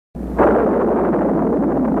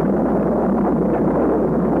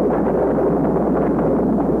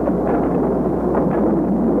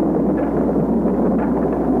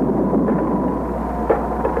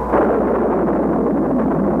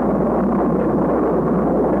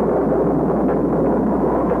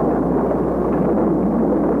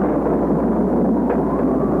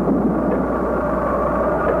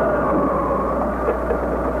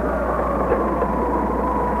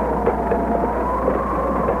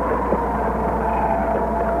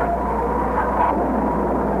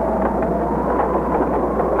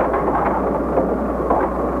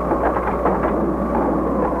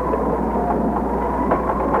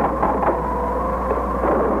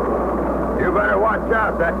watch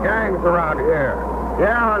out. That gang's around here.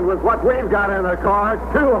 Yeah, and with what we've got in the car,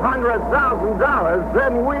 $200,000,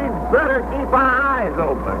 then we'd better keep our eyes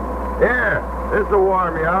open. Here, this'll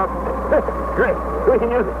warm you up. Great. We can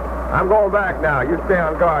use it. I'm going back now. You stay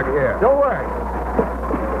on guard here. Don't worry.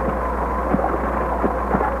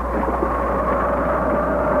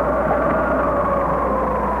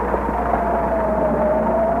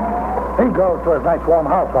 He goes to his nice warm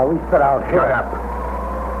house while we sit out here. Shut up.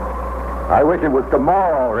 I wish it was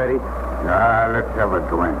tomorrow already. Let's have a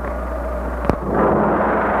drink.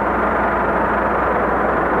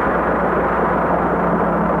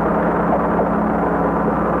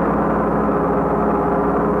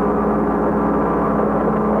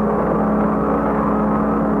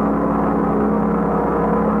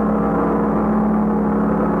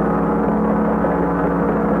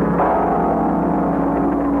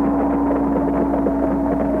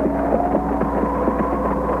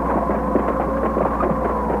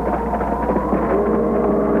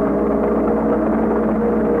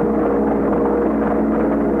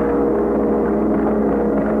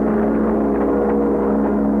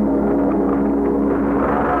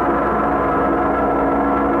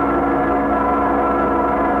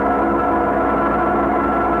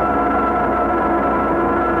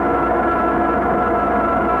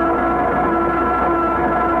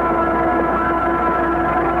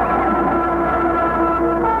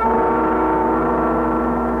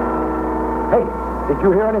 Did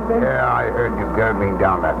you hear anything? Yeah, I heard you gurgling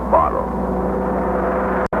down that bottle.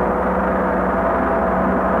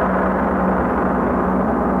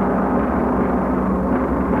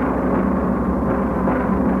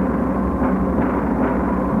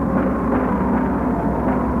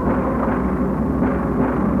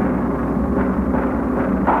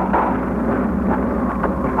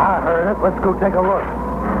 I heard it. Let's go take a look.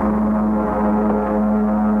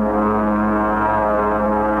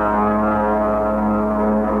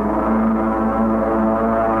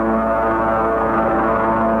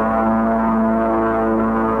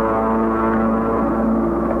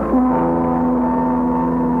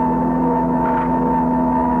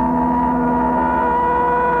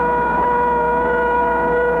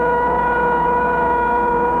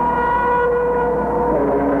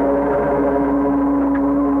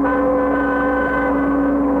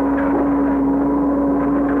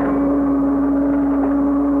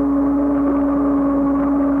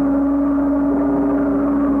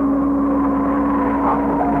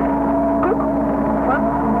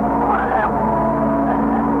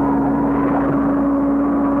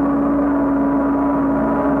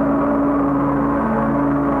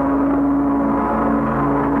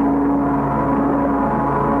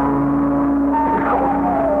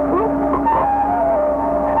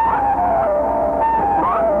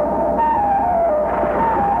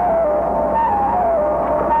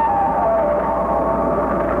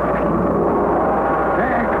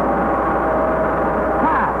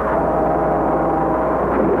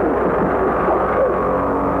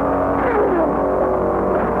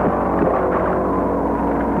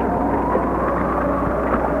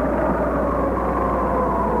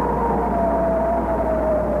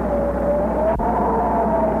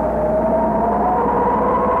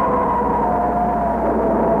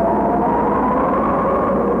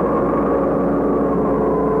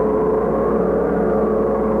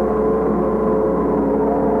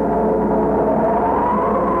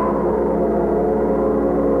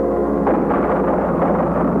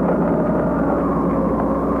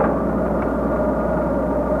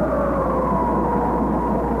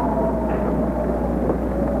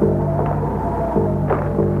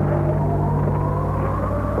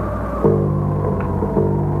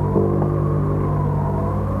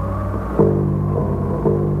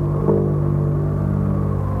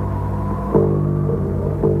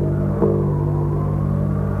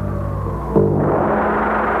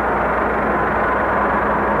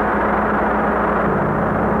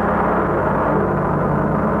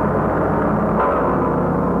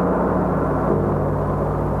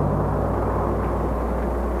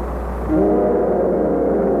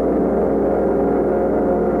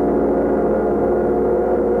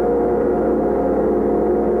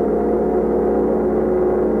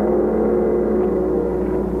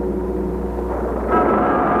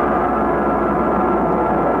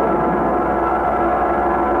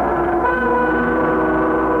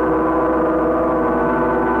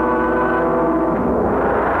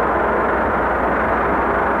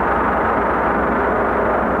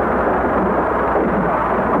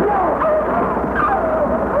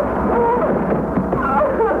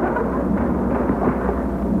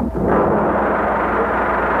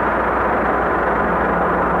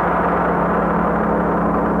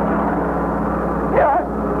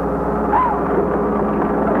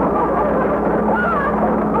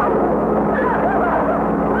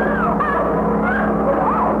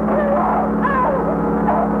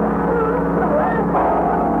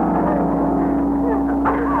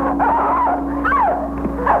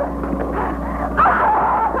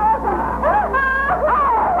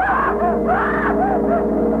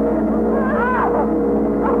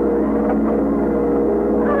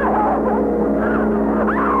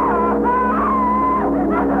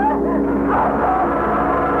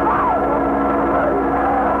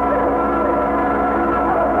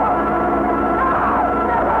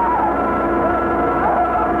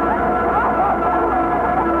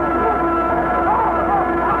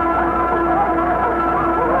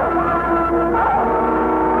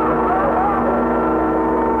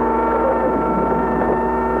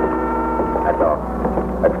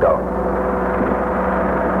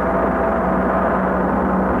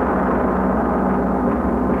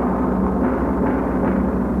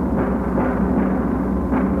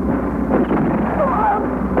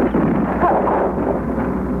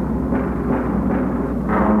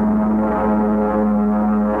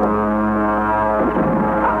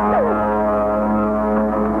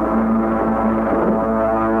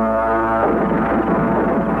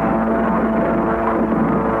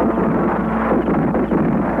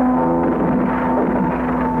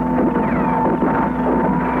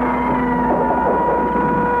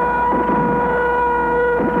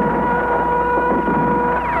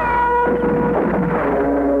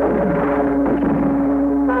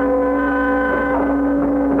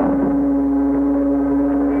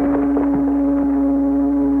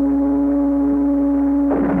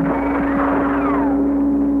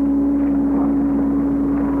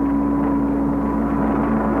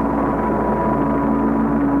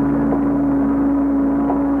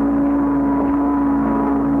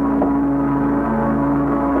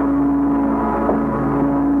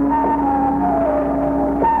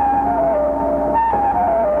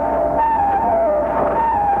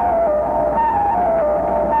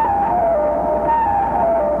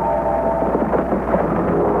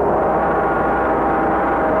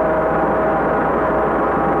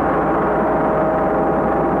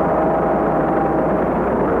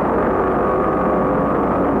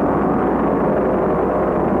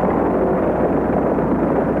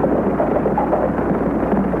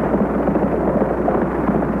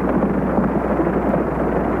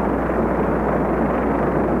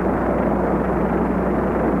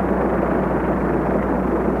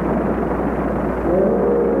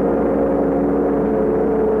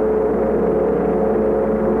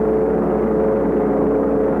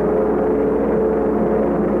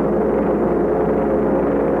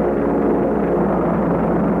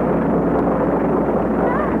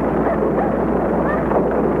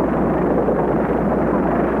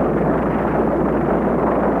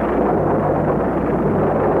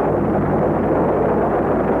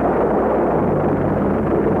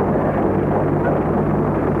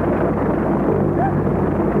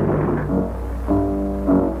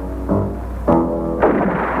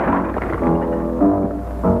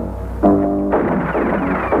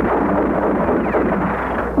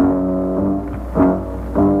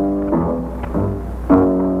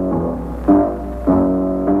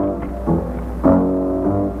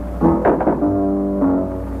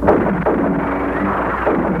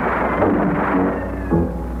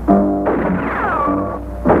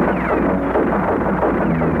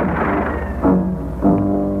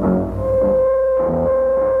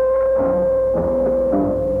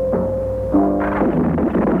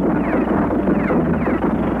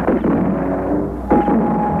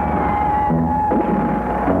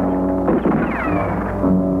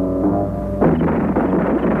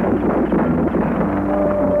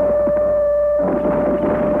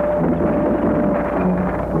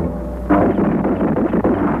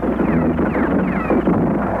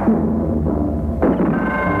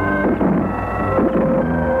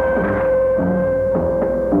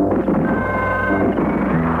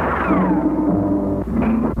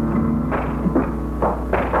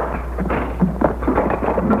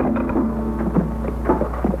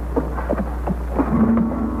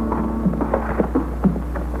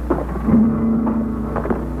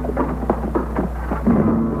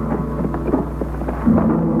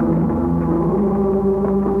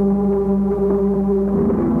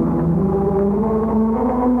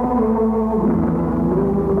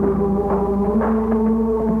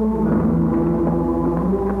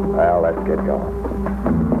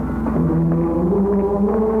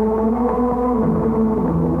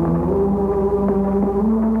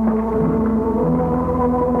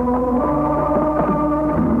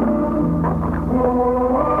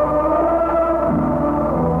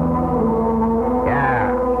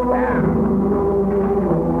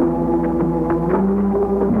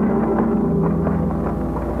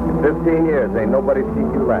 ain't nobody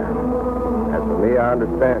seen you laugh. As for me, I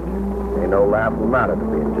understand you. Ain't no laughable matter to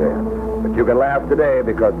be in jail. But you can laugh today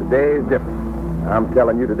because today is different. I'm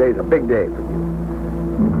telling you, today's a big day for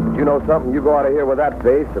you. But you know something? You go out of here with that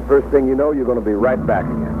face, the first thing you know, you're going to be right back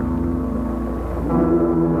again.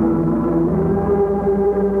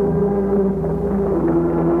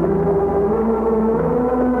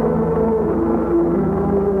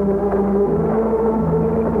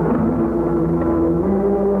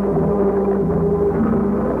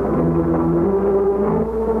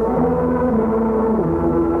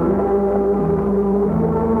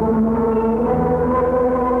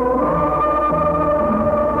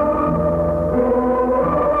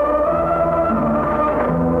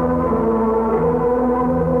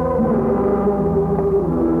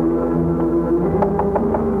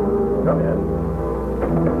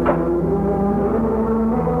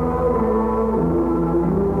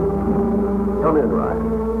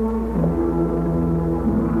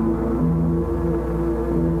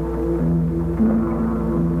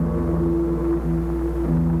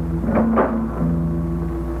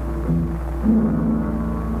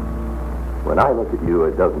 When I look at you,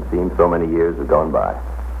 it doesn't seem so many years have gone by.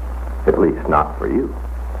 At least not for you.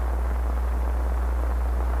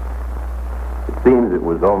 It seems it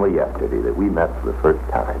was only yesterday that we met for the first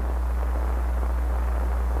time.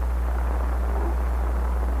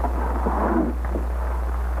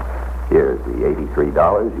 Here's the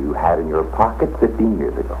 $83 you had in your pocket 15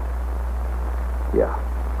 years ago. Yeah,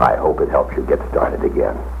 I hope it helps you get started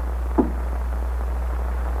again.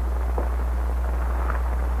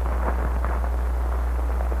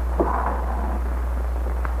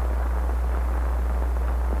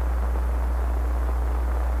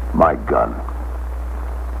 My gun.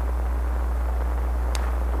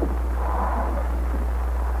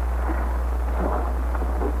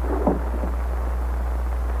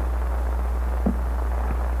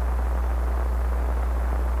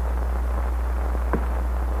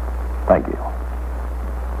 Thank you.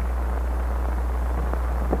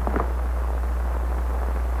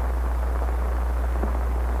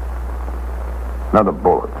 Another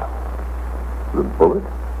bullet. The bullet?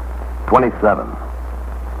 27.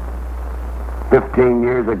 15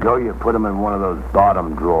 years ago, you put them in one of those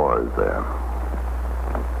bottom drawers there.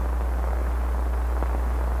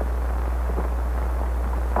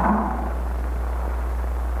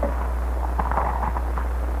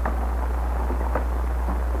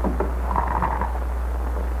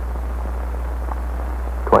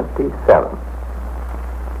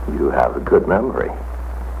 You have a good memory.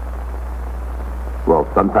 Well,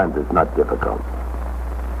 sometimes it's not difficult.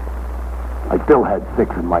 I still had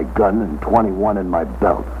 6 in my gun and 21 in my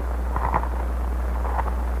belt.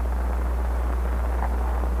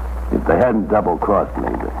 If they hadn't double-crossed me,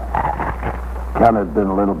 the count had been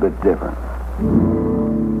a little bit different.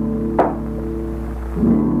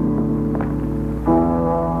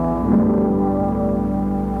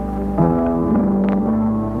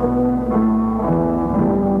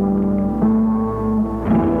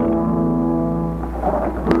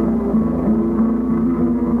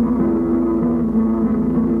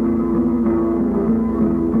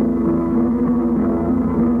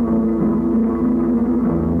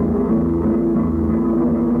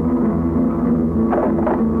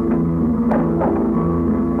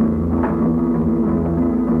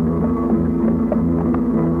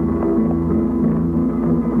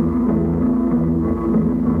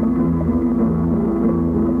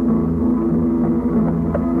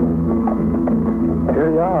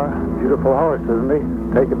 Beautiful horse, isn't he?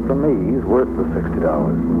 Take it from me, he's worth the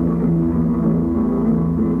 $60.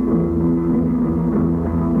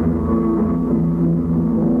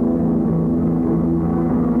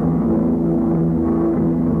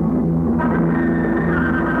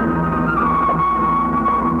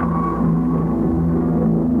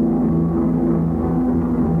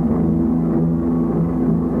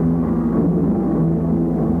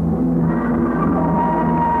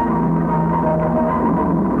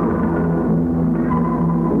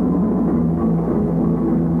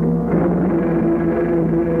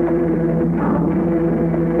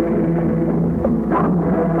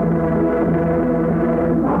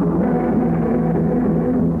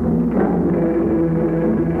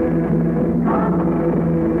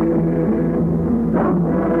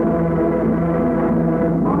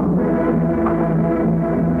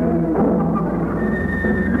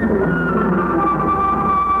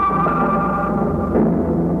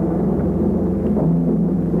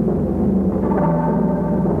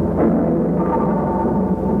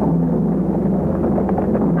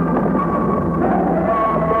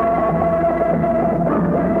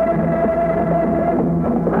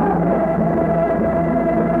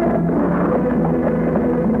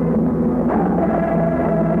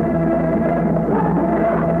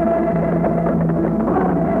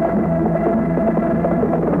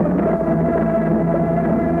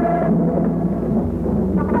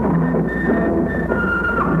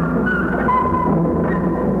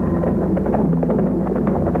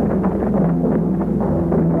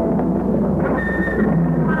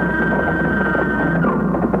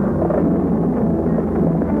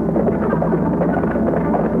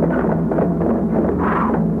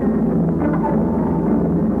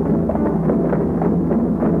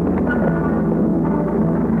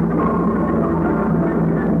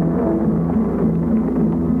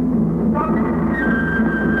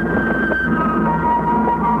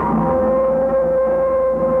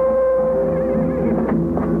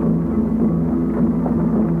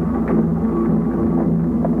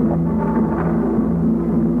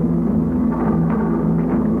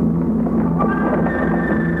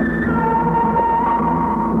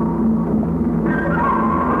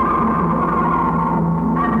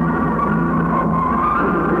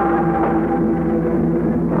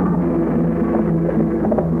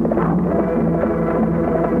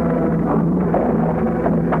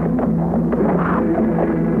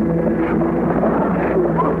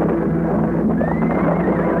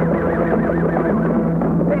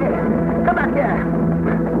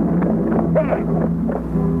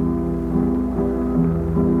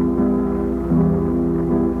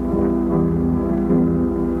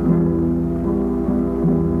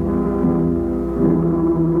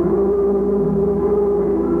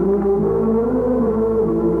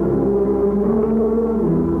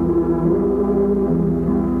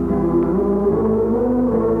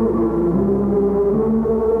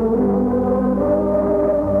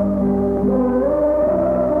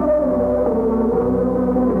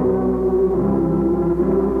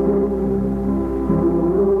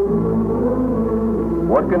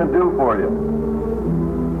 What can it do for you?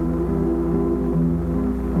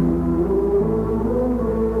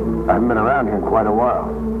 I haven't been around here in quite a while.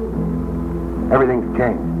 Everything's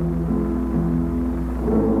changed.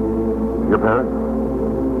 Your parents?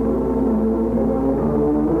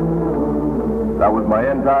 That was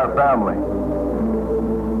my entire family.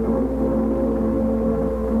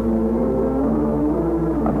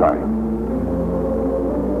 I'm sorry.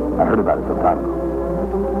 I heard about it some time ago.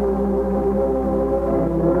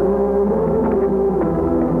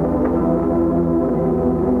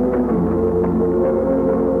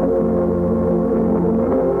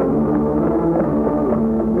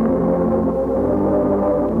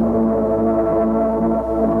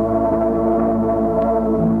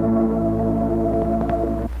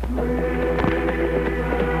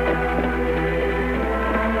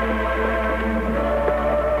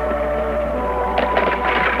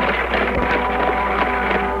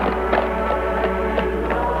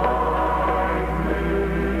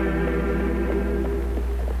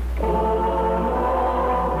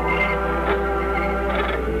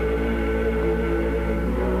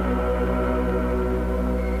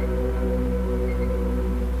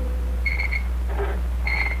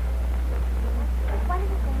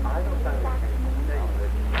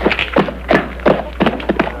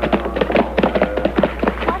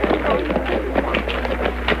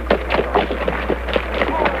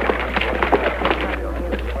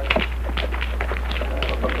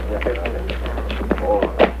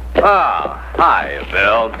 Hi,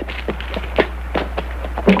 Bill.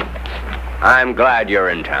 I'm glad you're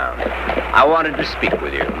in town. I wanted to speak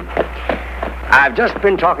with you. I've just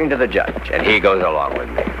been talking to the judge, and he goes along with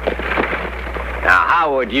me. Now,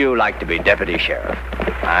 how would you like to be deputy sheriff?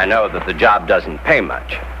 I know that the job doesn't pay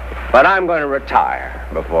much, but I'm going to retire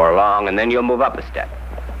before long, and then you'll move up a step.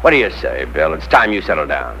 What do you say, Bill? It's time you settle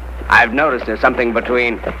down. I've noticed there's something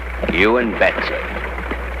between you and Betsy.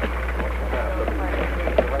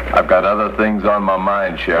 I've got other things on my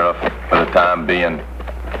mind, Sheriff, for the time being.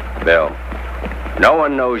 Bill, no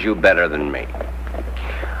one knows you better than me.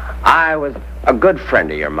 I was a good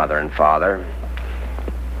friend of your mother and father.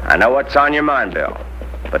 I know what's on your mind, Bill,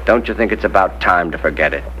 but don't you think it's about time to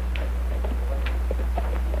forget it?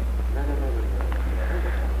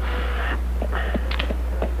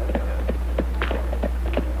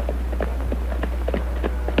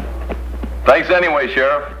 Thanks anyway,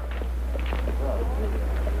 Sheriff.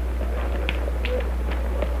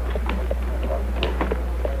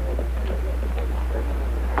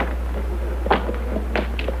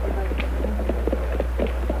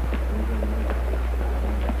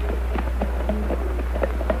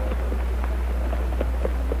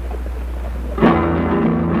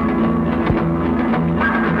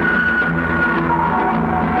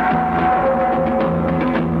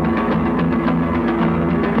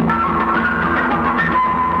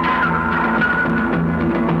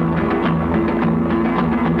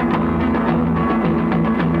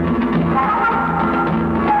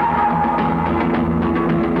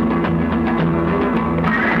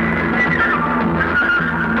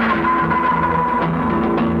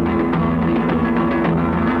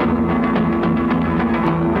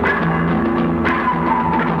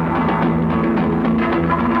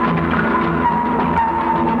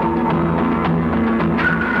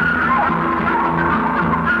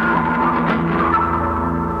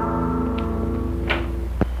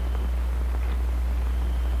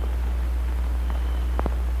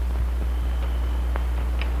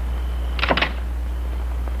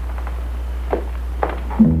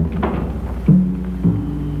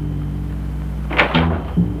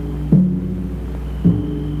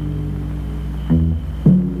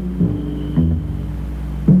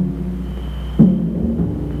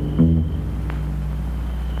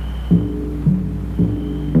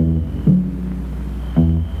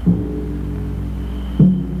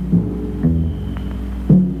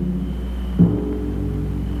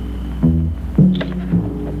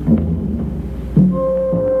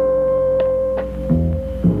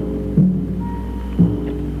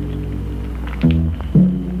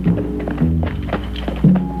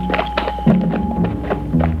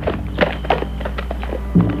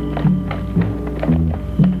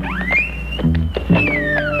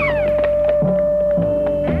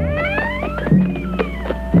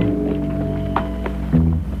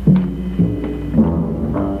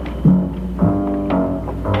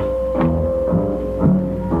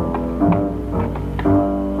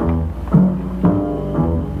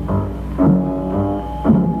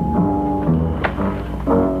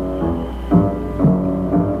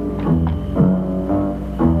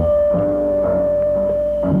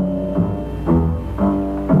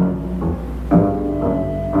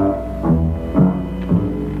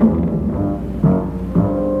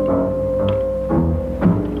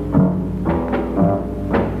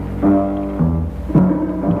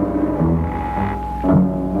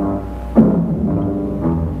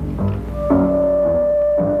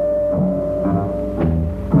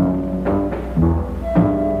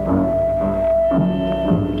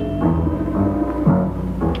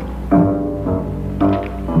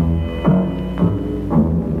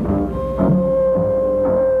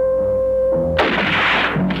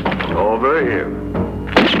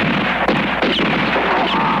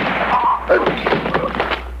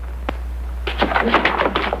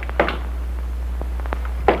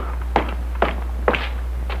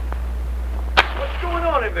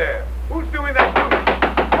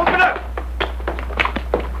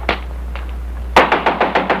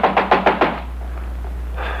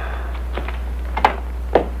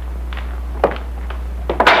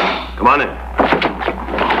 Come on in.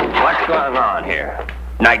 What's going on here?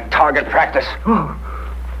 Night target practice?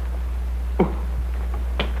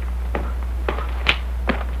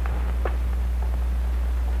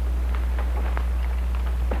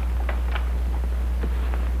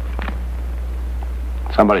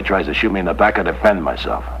 Somebody tries to shoot me in the back, I defend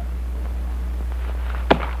myself.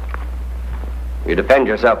 You defend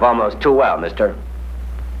yourself almost too well, mister.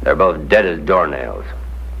 They're both dead as doornails.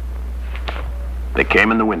 They came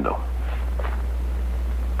in the window.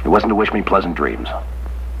 It wasn't to wish me pleasant dreams.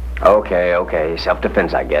 Okay.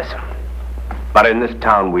 Self-defense, I guess. But in this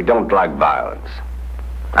town, we don't like violence.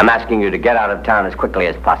 I'm asking you to get out of town as quickly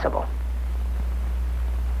as possible.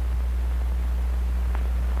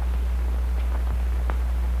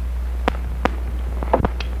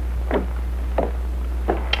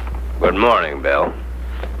 Good morning, Bill.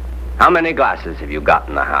 How many glasses have you got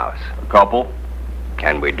in the house? A couple.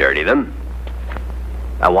 Can we dirty them?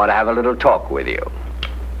 I want to have a little talk with you.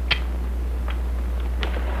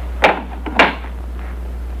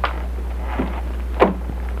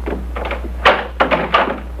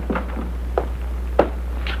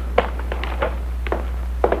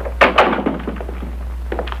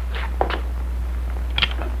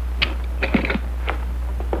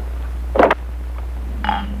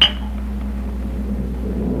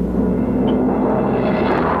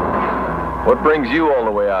 What brings you all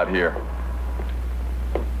the way out here?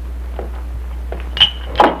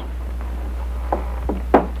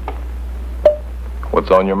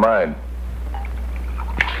 What's on your mind?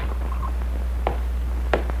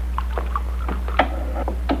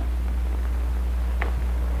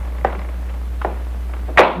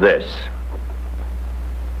 This.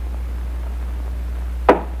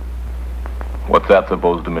 What's that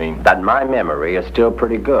supposed to mean? That my memory is still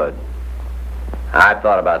pretty good. I've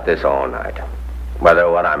thought about this all night,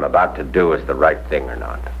 whether what I'm about to do is the right thing or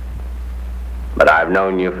not. But I've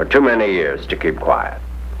known you for too many years to keep quiet.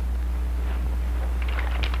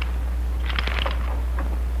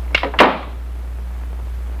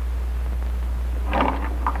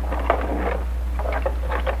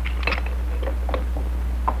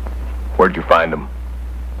 Where'd you find him?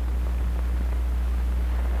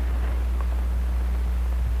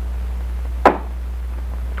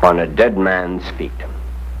 On a dead man's feet.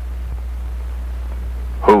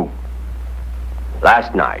 Who?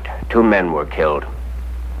 Last night, 2 men were killed.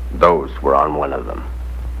 Those were on one of them.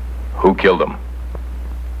 Who killed him?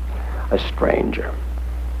 A stranger.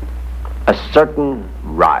 A certain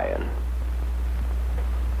Ryan.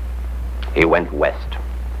 He went west.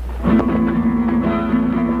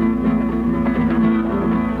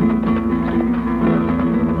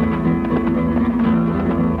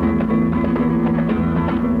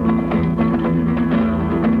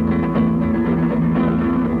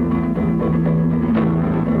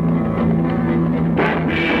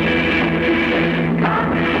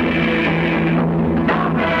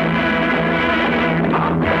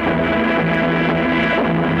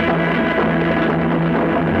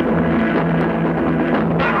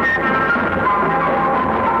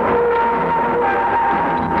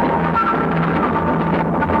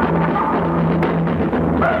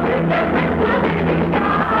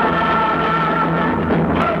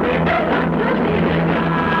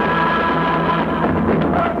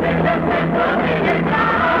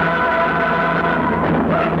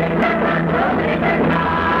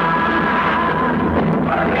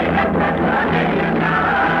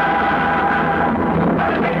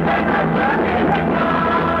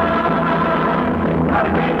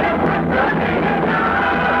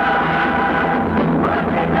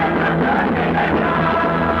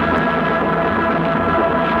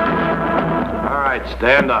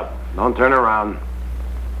 Stand up. Don't turn around.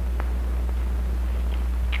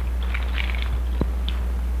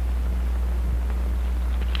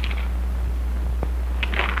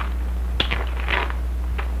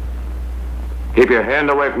 Keep your hand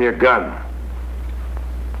away from your gun.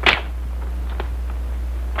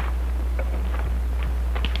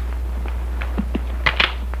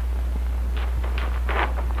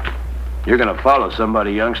 You're gonna follow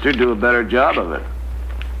somebody, youngster. Do a better job of it.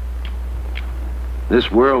 This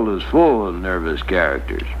world is full of nervous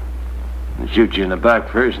characters. They shoot you in the back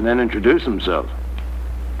first and then introduce themselves.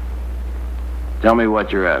 Tell me what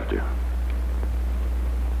you're after.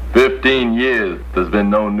 15 years, there's been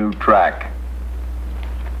no new track.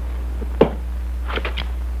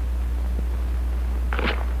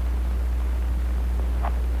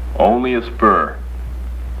 Only a spur.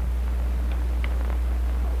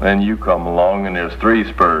 Then you come along and there's 3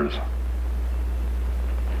 spurs.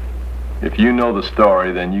 If you know the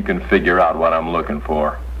story, then you can figure out what I'm looking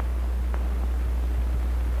for.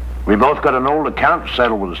 We both got an old account to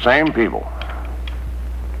settle with the same people.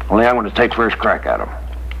 Only I'm going to take first crack at them.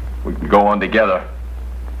 We can go on together.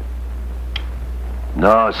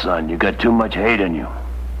 No, son, you got too much hate in you.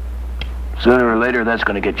 Sooner or later, that's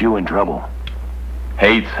going to get you in trouble.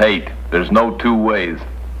 Hate's hate. There's no two ways.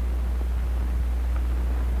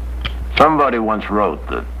 Somebody once wrote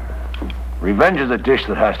that revenge is a dish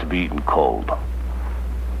that has to be eaten cold.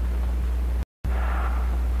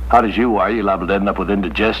 Hot as you are, you're liable to end up with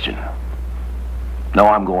indigestion. No,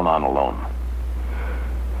 I'm going on alone.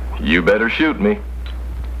 You better shoot me.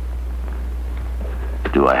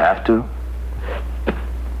 Do I have to?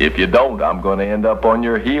 If you don't, I'm going to end up on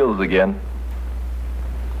your heels again.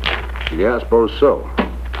 Yeah, I suppose so.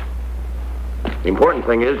 The important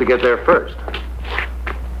thing is to get there first.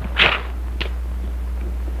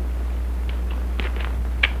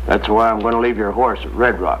 That's why I'm going to leave your horse at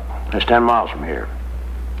Red Rock. That's 10 miles from here.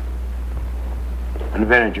 An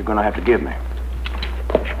advantage you're going to have to give me.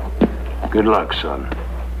 Good luck, son.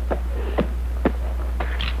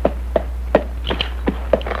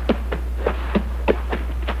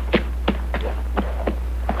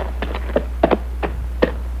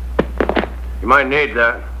 You might need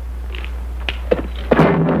that.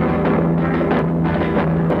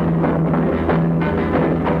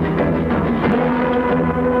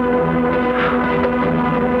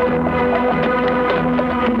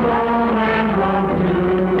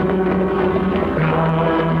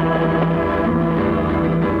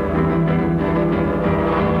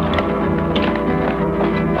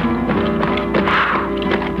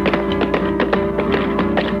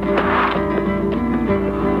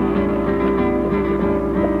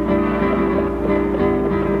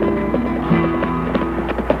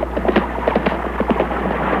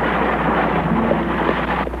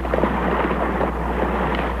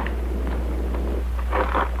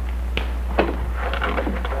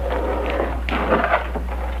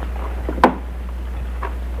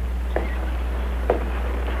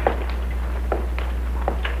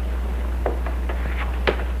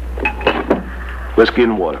 Whiskey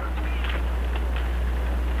and water.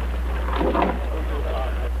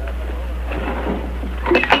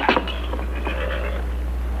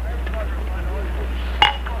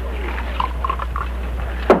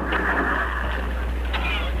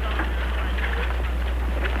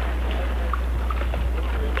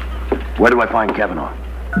 Where do I find Cavanaugh?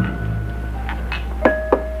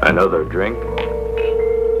 Another drink?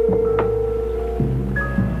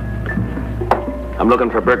 I'm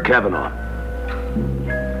looking for Burt Cavanaugh.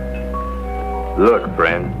 Look,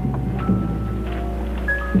 friend.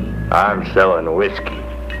 I'm selling whiskey.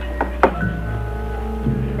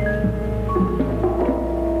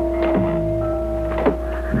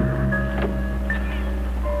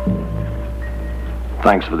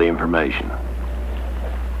 Thanks for the information.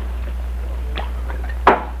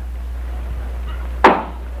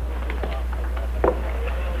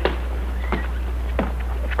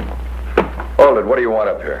 Hold it. What do you want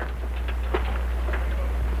up here?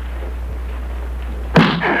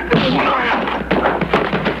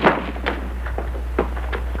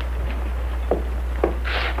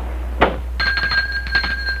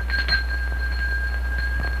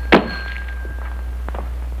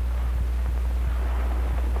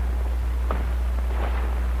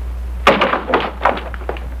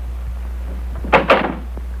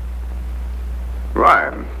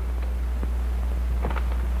 Ryan.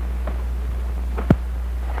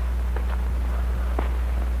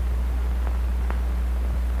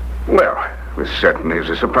 Well, this certainly is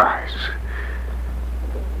a surprise.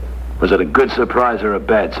 Was it a good surprise or a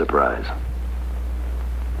bad surprise?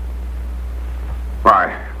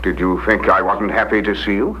 Why, did you think I wasn't happy to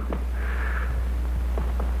see you?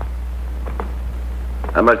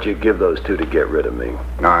 How much you give those two to get rid of me?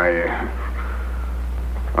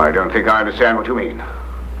 I don't think I understand what you mean.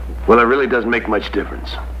 Well, it really doesn't make much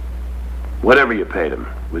difference. Whatever you paid him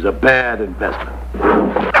was a bad investment.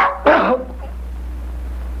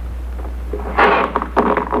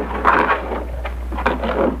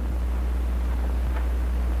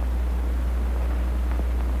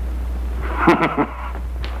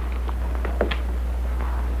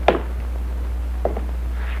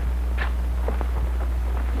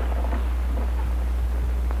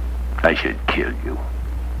 I should kill you.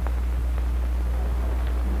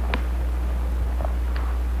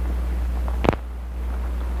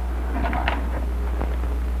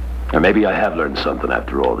 Or maybe I have learned something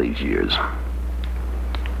after all these years.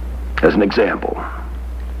 As an example,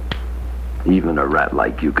 even a rat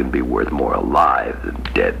like you can be worth more alive than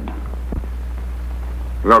dead.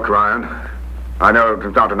 Look, Ryan, I know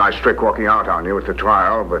it's not a nice trick walking out on you at the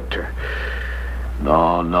trial, but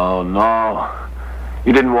No.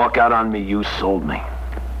 You didn't walk out on me, you sold me.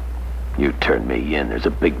 You turned me in. There's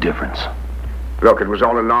a big difference. Look, it was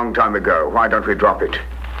all a long time ago. Why don't we drop it?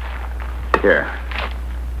 Here.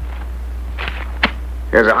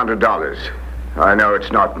 Here's $100. I know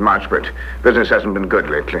it's not much, but business hasn't been good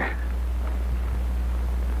lately.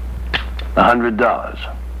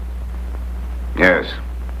 $100? Yes.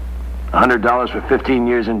 $100 for 15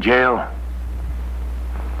 years in jail?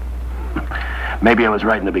 Maybe I was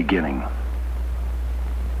right in the beginning.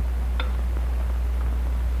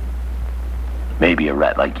 Maybe a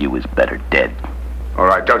rat like you is better dead. All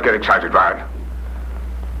right, don't get excited, Ryan.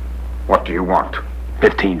 What do you want?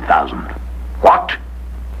 15,000. What?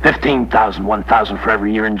 15,000, 1,000 for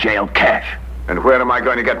every year in jail, cash. And where am I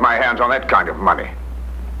going to get my hands on that kind of money?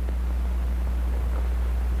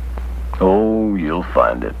 Oh, you'll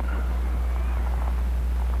find it.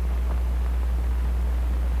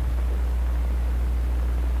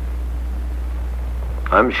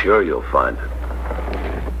 I'm sure you'll find it.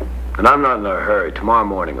 And I'm not in a hurry. Tomorrow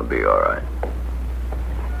morning will be all right.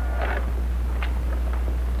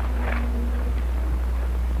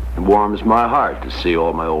 It warms my heart to see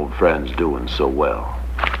all my old friends doing so well.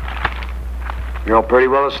 You're all pretty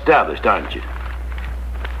well established, aren't you?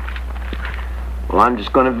 Well, I'm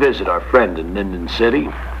just going to visit our friend in Lyndon City,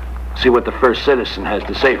 see what the first citizen has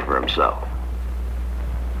to say for himself.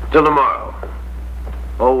 Till tomorrow.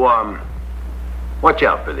 Oh, watch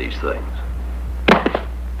out for these things.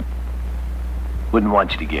 Wouldn't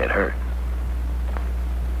want you to get hurt.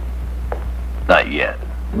 Not yet.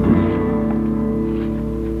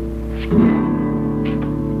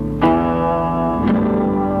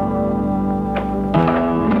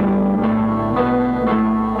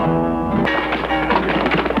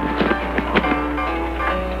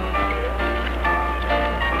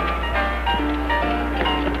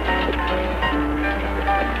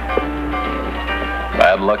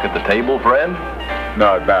 Bad luck at the table, friend?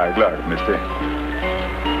 Not bad luck, mister.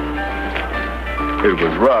 It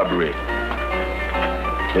was robbery.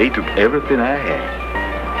 They took everything I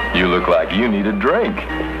had. You look like you need a drink.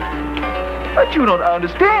 But you don't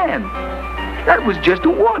understand. That was just a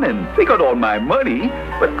warning. They got all my money,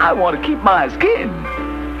 but I want to keep my skin.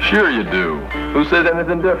 Sure you do. Who says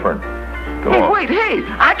anything different? Come Hey, on. wait, hey,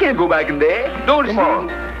 I can't go back in there. Don't you Come on.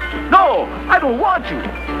 see? No, I don't want you.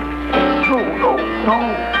 No.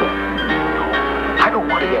 I don't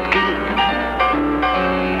want to get killed.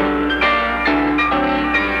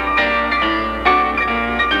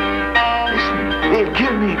 Listen, they'll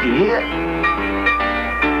kill me if you hear.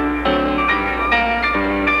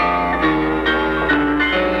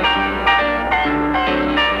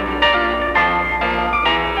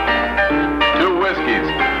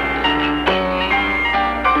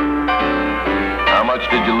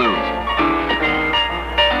 Did you lose?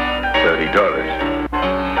 $30.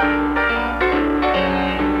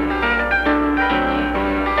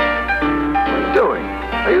 What are you doing?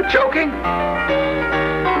 Are you joking?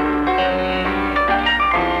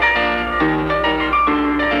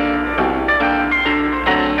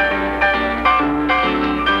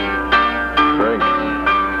 Drink.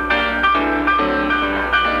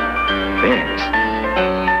 Thanks.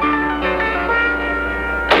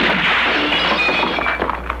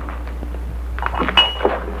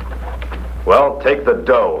 Well, take the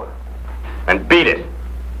dough and beat it.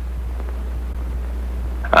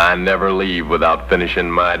 I never leave without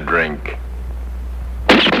finishing my drink.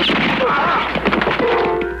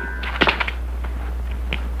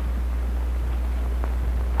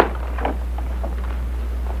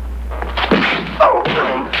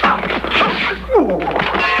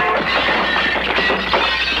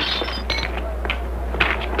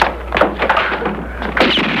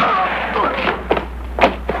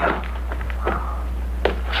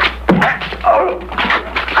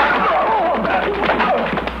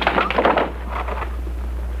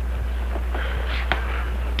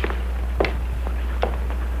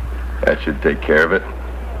 That should take care of it.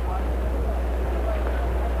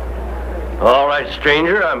 All right,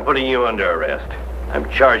 stranger, I'm putting you under arrest. I'm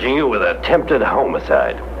charging you with attempted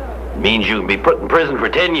homicide. Means you can be put in prison for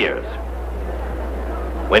 10 years.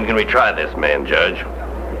 When can we try this man, Judge?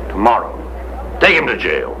 Tomorrow. Take him to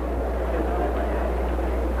jail.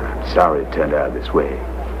 I'm sorry it turned out this way.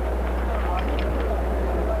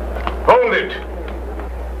 Hold it!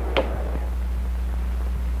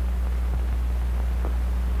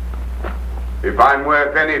 If I'm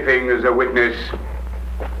worth anything as a witness,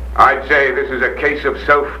 I'd say this is a case of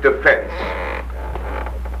self-defense.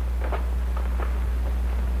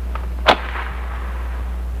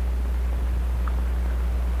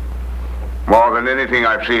 More than anything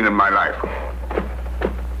I've seen in my life.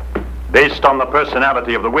 Based on the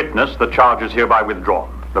personality of the witness, the charge is hereby withdrawn.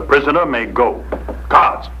 The prisoner may go.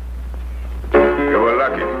 Cards. You were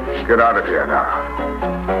lucky. Let's get out of here now.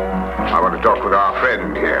 I want to talk with our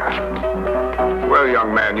friend here. Well,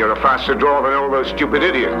 young man, you're a faster draw than all those stupid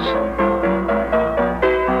idiots.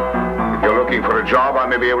 If you're looking for a job, I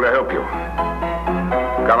may be able to help you.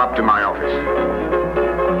 Come up to my office.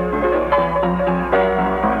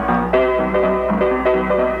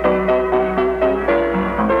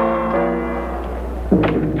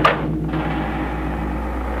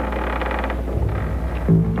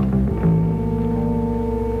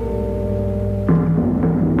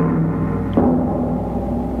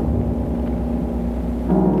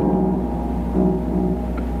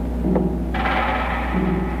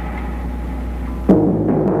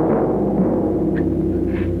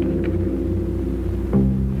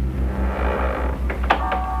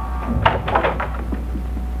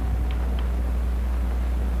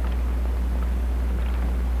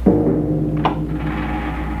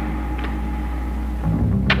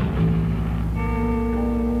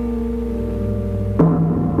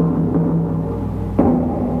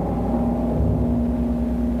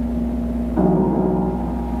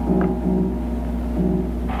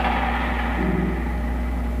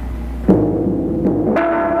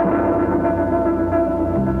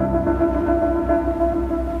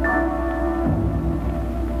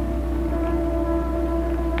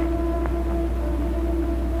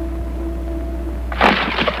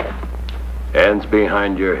 Hands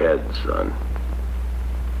behind your head, son.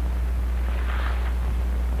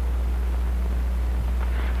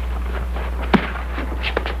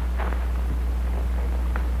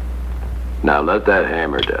 Now let that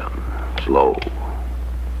hammer down. Slow.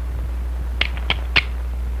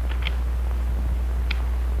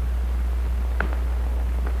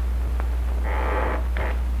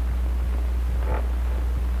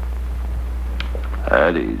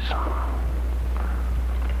 At ease.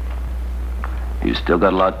 You still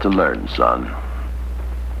got a lot to learn, son.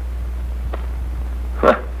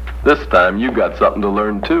 This time you got something to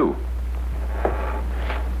learn, too.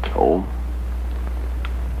 Oh?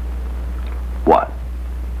 What?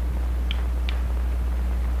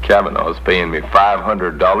 Cavanaugh's paying me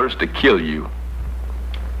 $500 to kill you.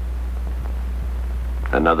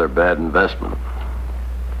 Another bad investment.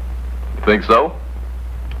 You think so?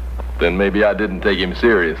 Then maybe I didn't take him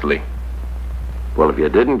seriously. Well, if you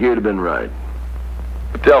didn't, you'd have been right.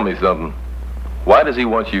 But tell me something. Why does he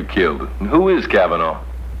want you killed? And who is Cavanaugh?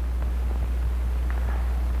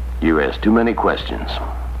 You ask too many questions.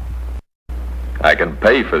 I can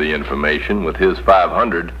pay for the information with his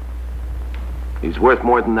 $500. He's worth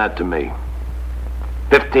more than that to me.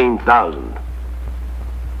 15,000.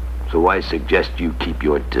 So I suggest you keep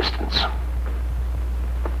your distance.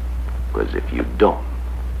 Because if you don't,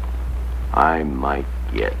 I might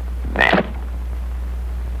get mad.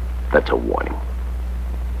 That's a warning.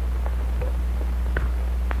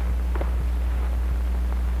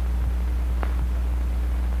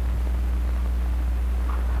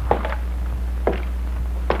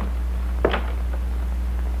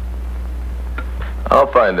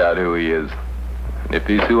 I'll find out who he is. And if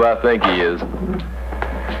he's who I think he is,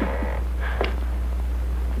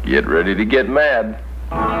 get ready to get mad.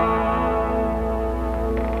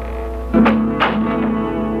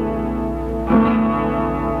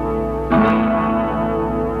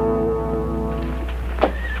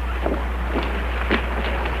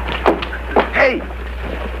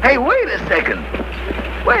 Hey, wait a second.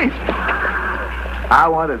 Wait. I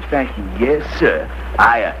want to thank you, yes, sir.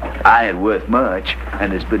 I ain't worth much,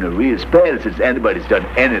 and it's been a real spell since anybody's done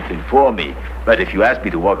anything for me. But if you ask me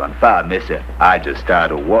to walk on fire, mister, I just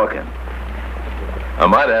started walking. I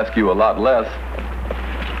might ask you a lot less.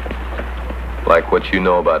 Like what you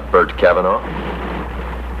know about Burt Cavanaugh?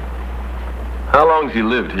 How long's he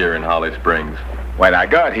lived here in Holly Springs? When I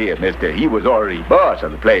got here, mister, he was already boss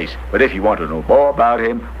of the place. But if you want to know more about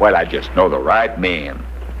him, well, I just know the right man.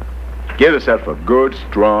 Get yourself a good,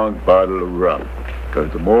 strong bottle of rum.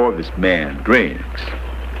 Because the more this man drinks,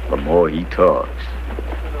 the more he talks.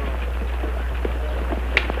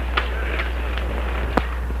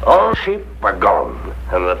 All sheep are gone,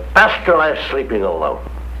 and the pasture lies sleeping alone.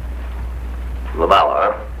 Laval,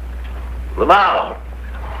 huh? Laval!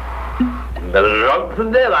 Better drunk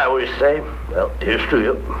than dead, I always say. Well, here's to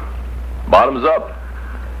you. Bottoms up.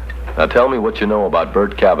 Now tell me what you know about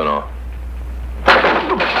Burt Cavanaugh.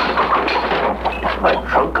 My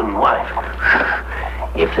drunken wife.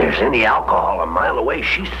 If there's any alcohol a mile away,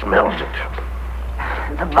 she smells it.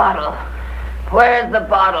 The bottle. Where's the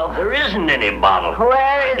bottle? There isn't any bottle.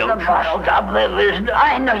 Where is the bottle? Stop that.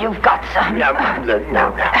 I know you've got some.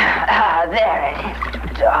 Now. there it is.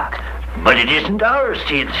 Dark. But it isn't ours,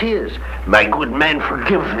 see, it's his. My good man,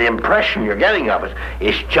 forgive the impression you're getting of it.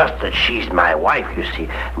 It's just that she's my wife, you see.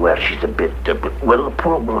 Well, she's a bit, well, the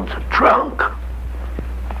poor woman's a drunk.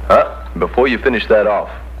 Huh? Before you finish that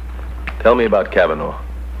off, tell me about Cavanaugh.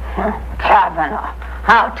 Cavanaugh.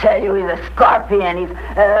 I'll tell you, he's a scorpion, he's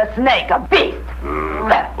a snake, a beast.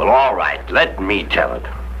 Well, all right, let me tell it.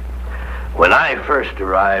 When I first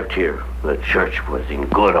arrived here, the church was in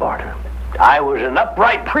good order. I was an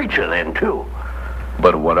upright preacher then, too.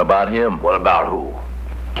 But what about him? What about who?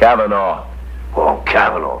 Cavanaugh. Oh,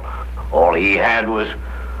 Cavanaugh. All he had was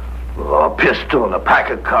a pistol and a pack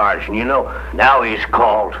of cards, and you know, now he's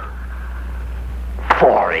called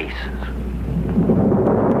Four Aces.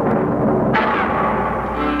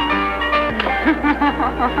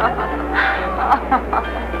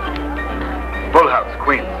 Full house,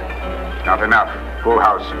 Queens. Not enough. Full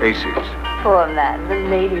house, aces. Poor man, the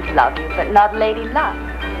ladies love you, but not lady luck.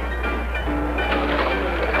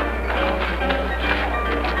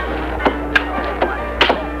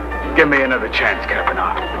 Give me another chance,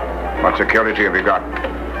 Cavanaugh. What security have you got?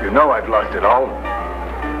 You know I've lost it all.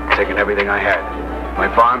 Taken everything I had. My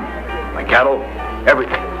farm, my cattle,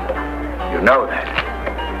 everything. You know that.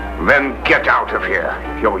 Then get out of here.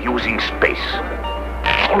 You're using space.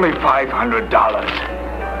 Only $500.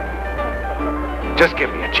 Just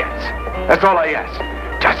give me a chance. That's all I ask.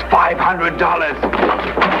 Just $500.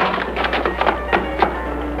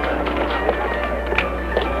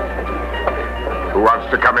 Who wants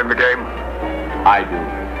to come in the game? I do.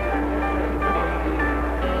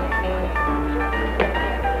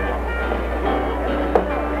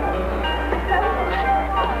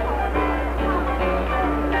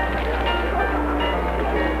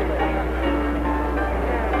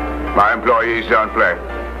 My employees don't play.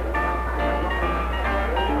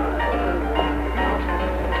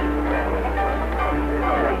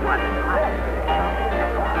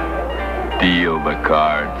 Deal the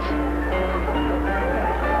cards.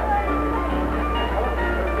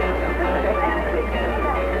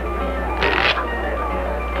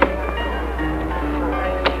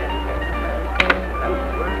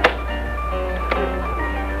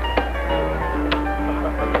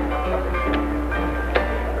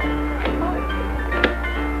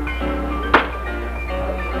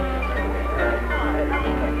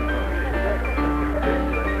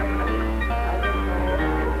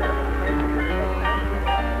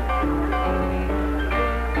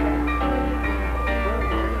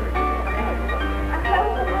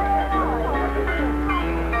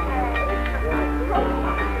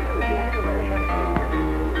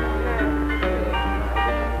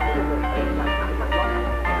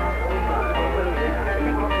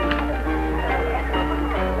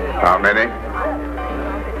 How many?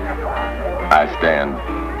 I stand.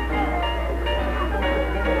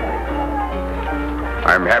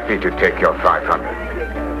 I'm happy to take your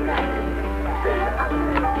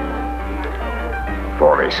 500.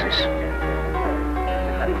 4 aces.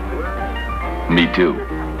 Me too.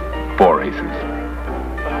 4 aces.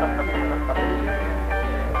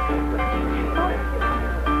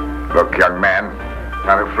 Look, young man,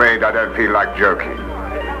 I'm afraid I don't feel like joking.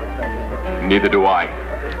 Neither do I.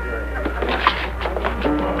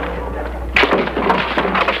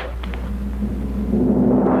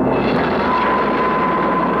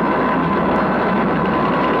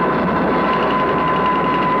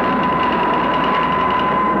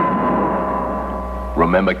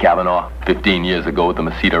 Remember Cavanaugh, 15 years ago at the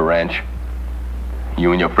Meceita ranch?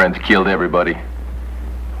 You and your friends killed everybody.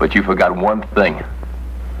 But you forgot one thing.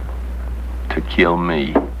 To kill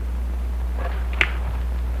me.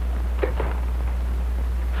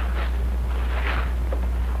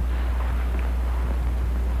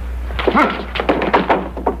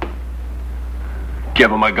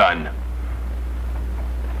 Give him a gun.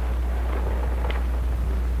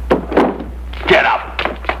 Get up!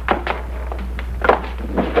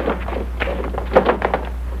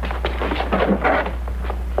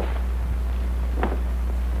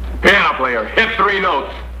 Piano player, hit 3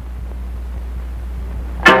 notes.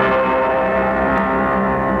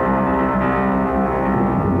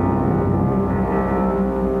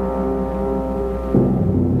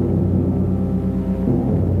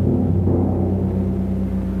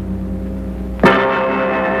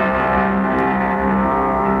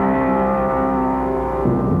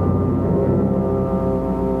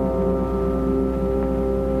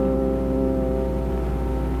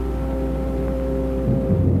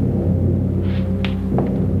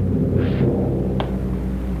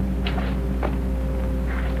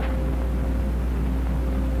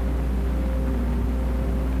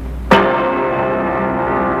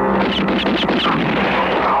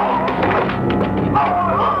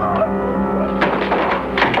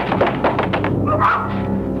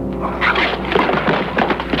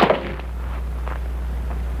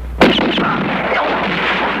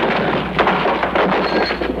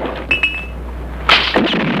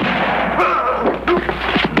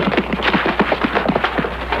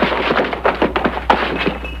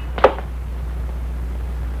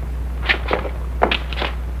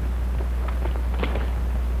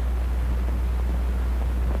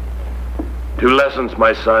 Two lessons,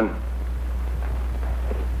 my son.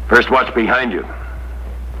 First, watch behind you.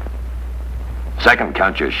 Second,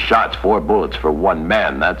 count your shots. 4 bullets for 1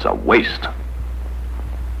 man. That's a waste.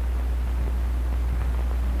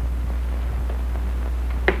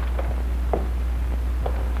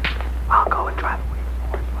 I'll go and drive away.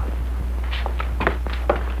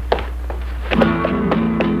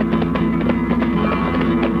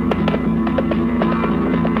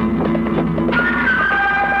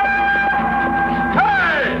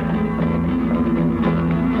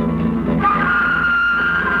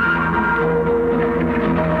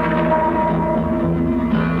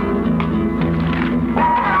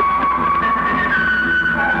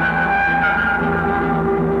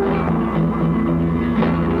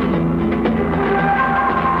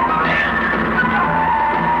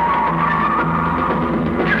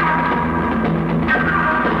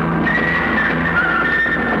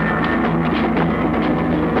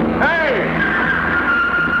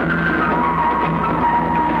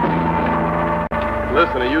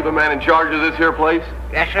 In charge of this here place?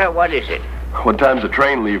 Yes, sir. What is it? What time's the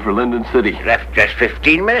train leave for Lyndon City? Left just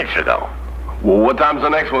 15 minutes ago. Well, what time's the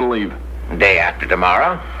next one leave? Day after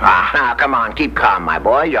tomorrow. Now, come on. Keep calm, my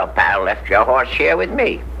boy. Your pal left your horse here with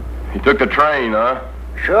me. He took the train, huh?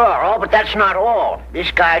 Sure. Oh, but that's not all. This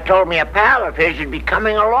guy told me a pal of his would be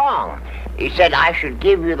coming along. He said I should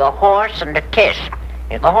give you the horse and a kiss.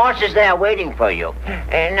 If the horse is there waiting for you.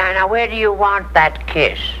 Now, where do you want that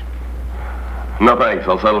kiss? No thanks,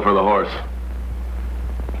 I'll settle for the horse.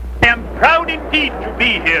 I am proud indeed to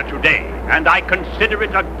be here today, and I consider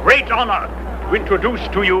it a great honor to introduce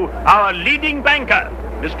to you our leading banker,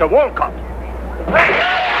 Mr. Walcott.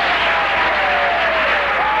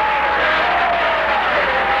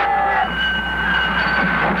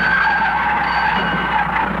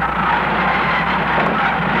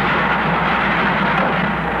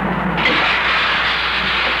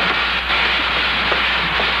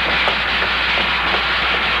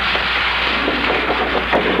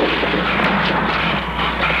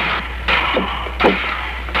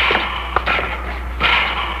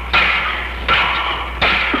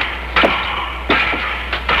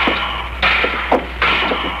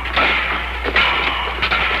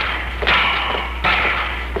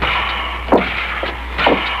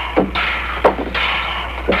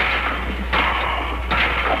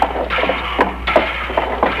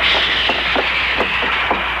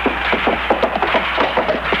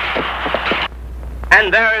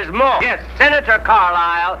 And there is more. Yes, Senator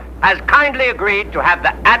Carlisle has kindly agreed to have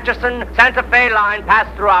the Atchison-Santa Fe line pass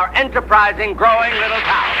through our enterprising, growing little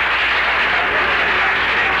town.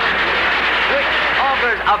 Which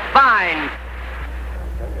offers a fine,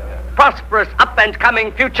 prosperous,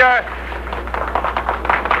 up-and-coming future.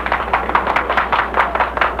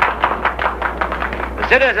 The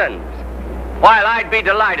citizens, while I'd be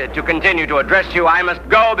delighted to continue to address you, I must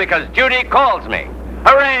go because duty calls me.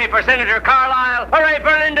 Hooray for Senator Carlisle! Hooray for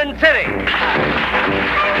Lyndon City!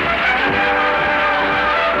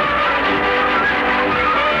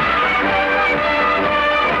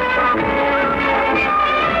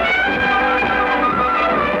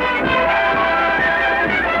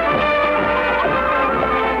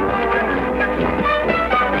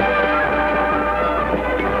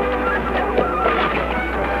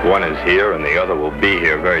 One is here and the other will be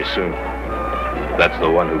here very soon. That's the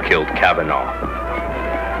one who killed Cavanaugh.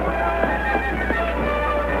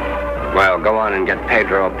 Well, go on and get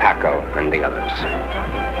Pedro, Paco, and the others.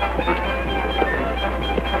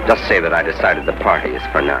 Just say that I decided the party is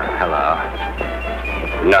for now. Hello.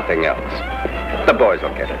 Nothing else. The boys will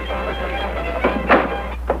get it.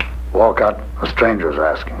 Walcott, a stranger's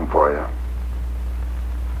asking for you.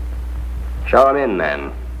 Show him in,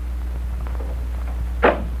 then.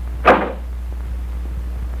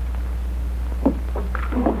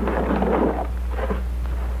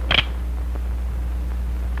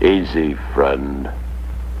 Easy, friend.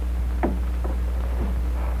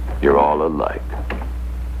 You're all alike.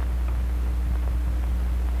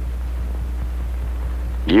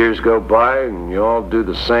 Years go by and you all do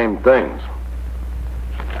the same things.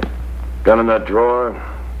 Gun in that drawer,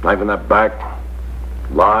 knife in that back,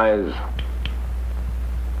 lies.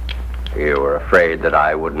 You were afraid that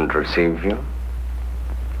I wouldn't receive you?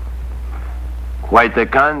 Quite the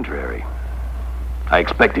contrary. I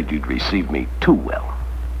expected you'd receive me too well.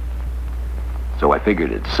 So I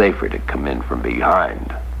figured it's safer to come in from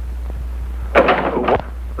behind.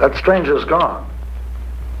 That stranger's gone.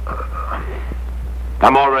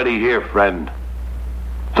 I'm already here, friend.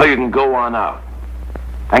 So you can go on out.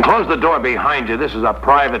 And close the door behind you. This is a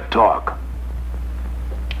private talk.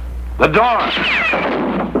 The door!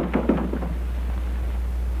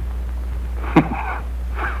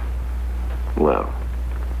 Well,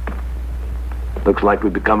 looks like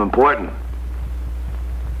we've become important.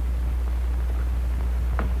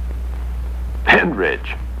 And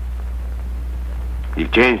rich.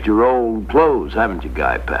 You've changed your old clothes, haven't you,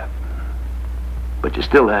 Guy Pap? But you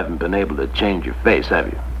still haven't been able to change your face, have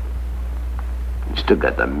you? You still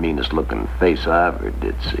got the meanest looking face I ever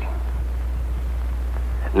did see.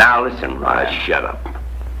 Now listen, Ryan. Shut up.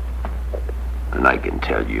 And I can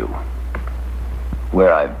tell you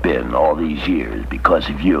where I've been all these years because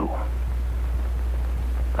of you.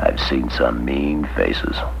 I've seen some mean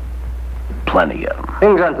faces. Plenty of them.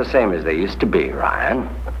 Things aren't the same as they used to be, Ryan.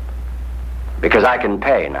 Because I can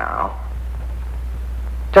pay now.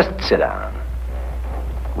 Just sit down.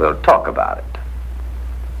 We'll talk about it.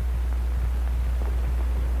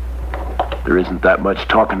 There isn't that much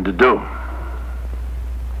talking to do.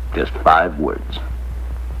 Just 5 words.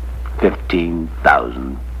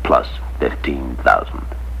 15,000 plus 15,000.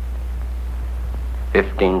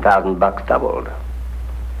 15,000 bucks doubled.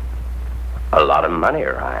 A lot of money,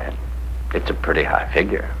 Ryan. It's a pretty high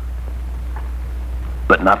figure.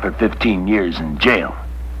 But not for 15 years in jail.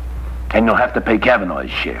 And you'll have to pay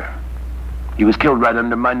Cavanaugh's share. He was killed right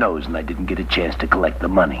under my nose, and I didn't get a chance to collect the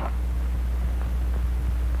money.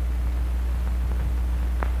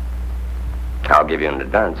 I'll give you an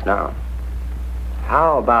advance now.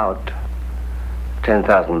 How about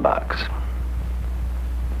 10,000 bucks?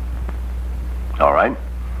 All right.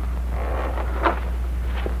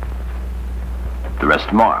 The rest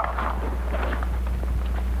tomorrow.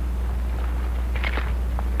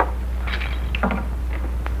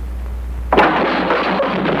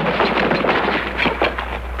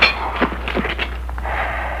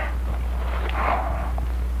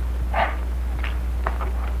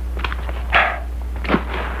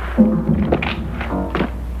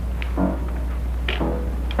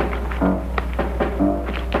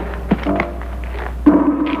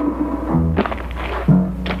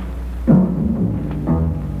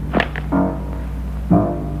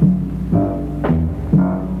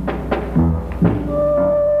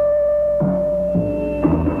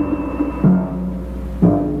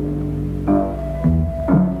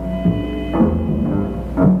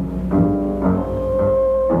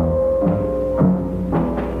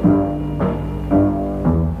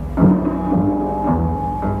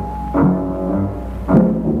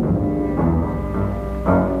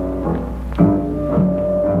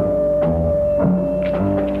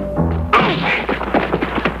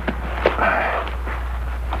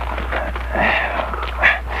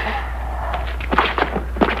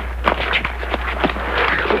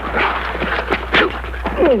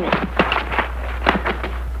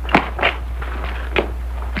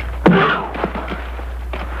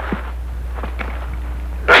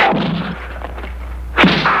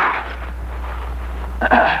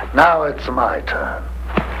 Now it's my turn.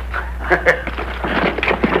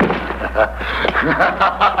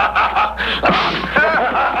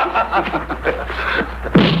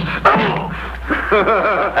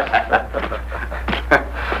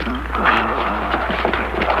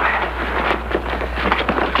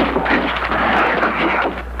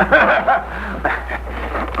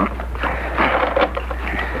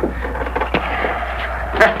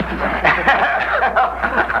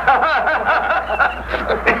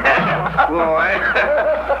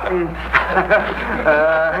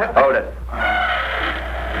 Hold it.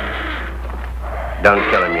 Don't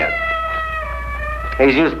kill him yet.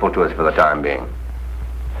 He's useful to us for the time being.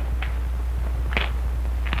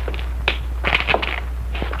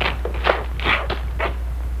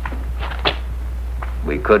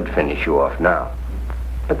 We could finish you off now,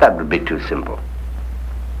 but that would be too simple.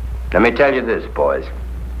 Let me tell you this, boys.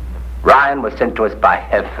 Ryan was sent to us by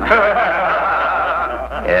heaven.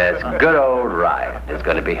 Yes, good old Ryan is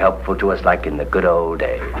going to be helpful to us like in the good old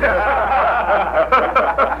days.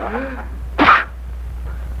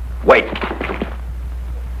 Wait.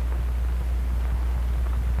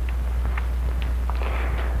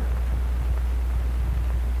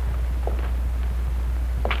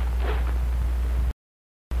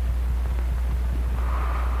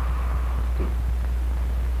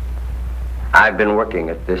 I've been working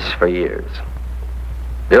at this for years,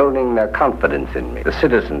 building their confidence in me, the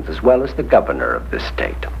citizens as well as the governor of this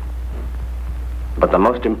state. But the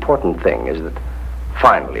most important thing is that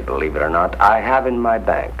finally, believe it or not, I have in my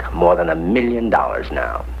bank more than $1 million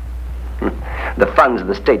now. The funds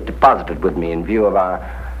the state deposited with me in view of our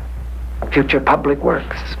future public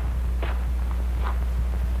works.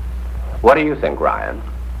 What do you think, Ryan?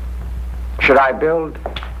 Should I build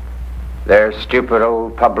their stupid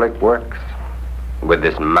old public works with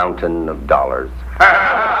this mountain of dollars?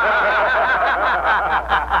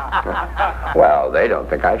 Well, they don't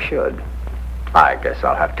think I should. I guess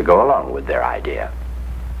I'll have to go along with their idea.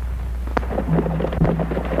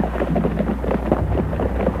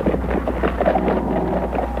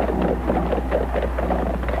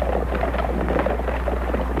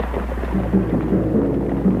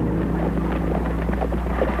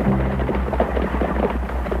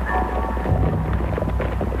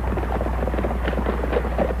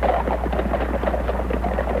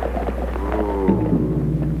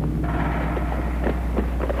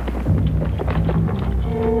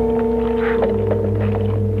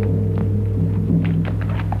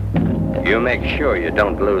 Make sure you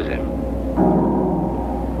don't lose him.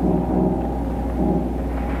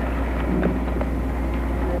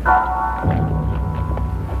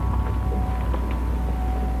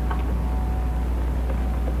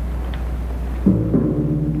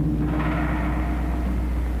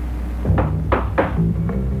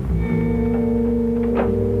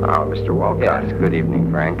 Oh, Mr. Walcott. Yes, good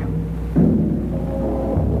evening, Frank.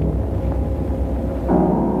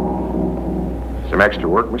 Some extra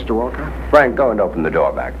work, Mr. Walcott? Frank, go and open the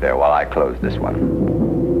door back there while I close this one.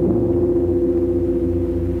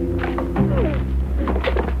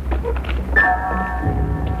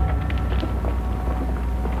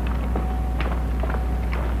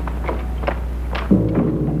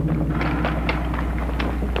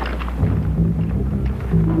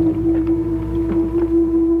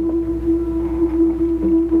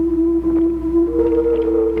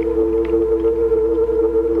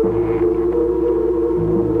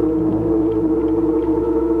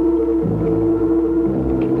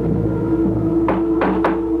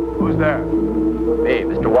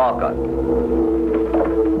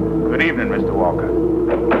 Good evening, Mr. Walcott.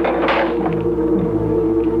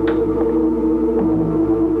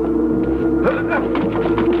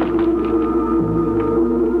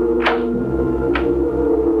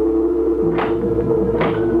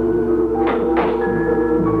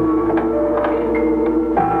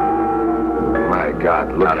 My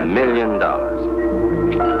God, look, $1 million.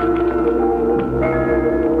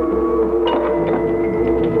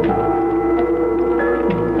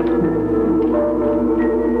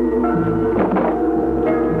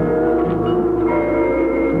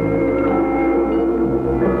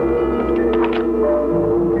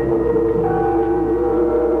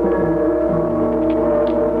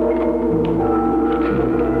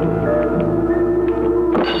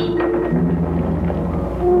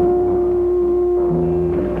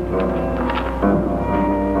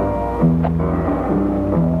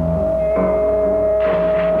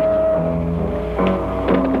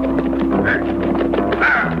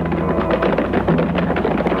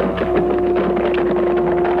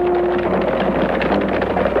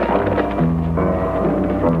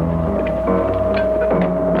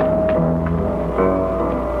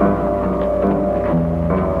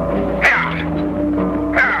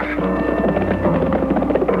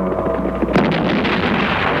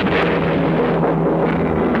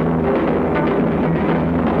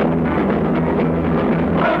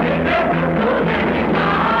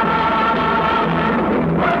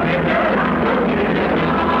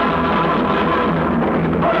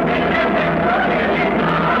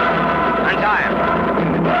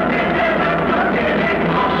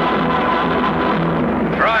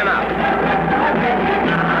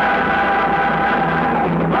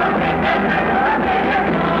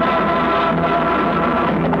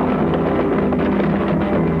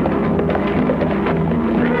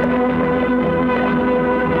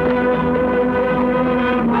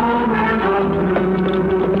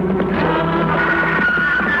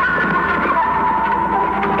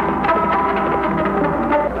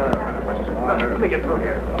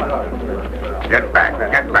 Get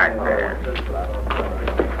back there.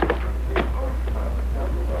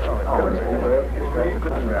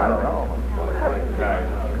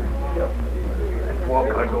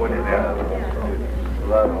 Walcott going in there.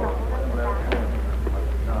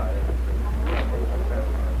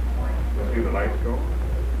 See the lights go?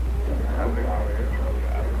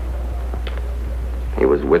 He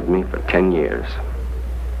was with me for 10 years.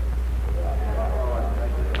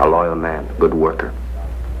 A loyal man, a good worker.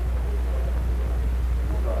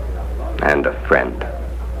 And a friend.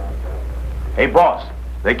 Hey, boss,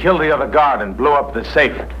 they killed the other guard and blew up the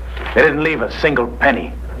safe. They didn't leave a single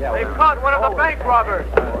penny. They caught one of the bank robbers.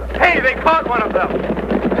 Hey, they caught one of them.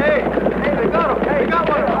 Hey, they got him. Hey, they got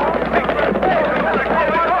one of them.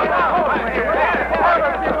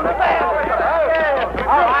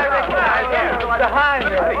 Behind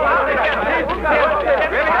me.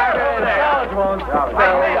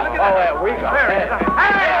 Oh, we got it.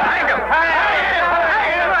 Hey, hang him.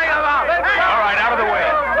 All right, out of the way.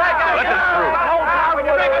 Let them through.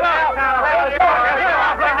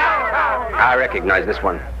 I recognize this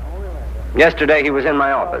one. Yesterday he was in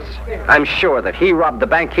my office. I'm sure that he robbed the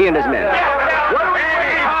bank, he and his men. What do we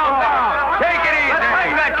mean? Calm down. Take it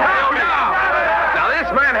easy. Calm down. Now,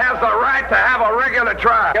 this man has the right to have a regular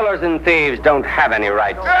trial. Killers and thieves don't have any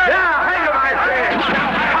rights. Yeah, hang him, I say.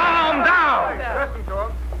 Calm down.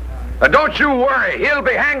 Now, don't you worry. He'll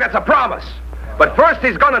be hanged, that's a promise. But first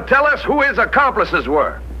he's going to tell us who his accomplices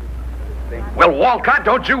were. Well, Walcott,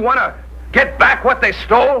 don't you want to get back what they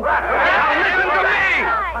stole? Now, listen to me.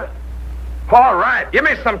 All right, give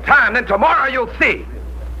me some time, then tomorrow you'll see.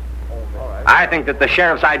 I think that the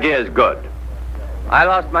sheriff's idea is good. I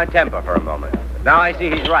lost my temper for a moment. Now I see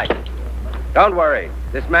he's right. Don't worry.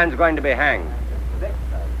 This man's going to be hanged.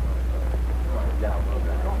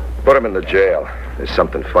 Put him in the jail. There's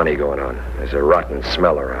something funny going on. There's a rotten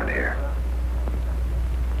smell around here.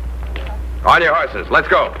 On your horses, let's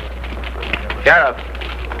go. Sheriff,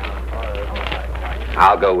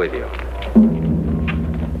 I'll go with you.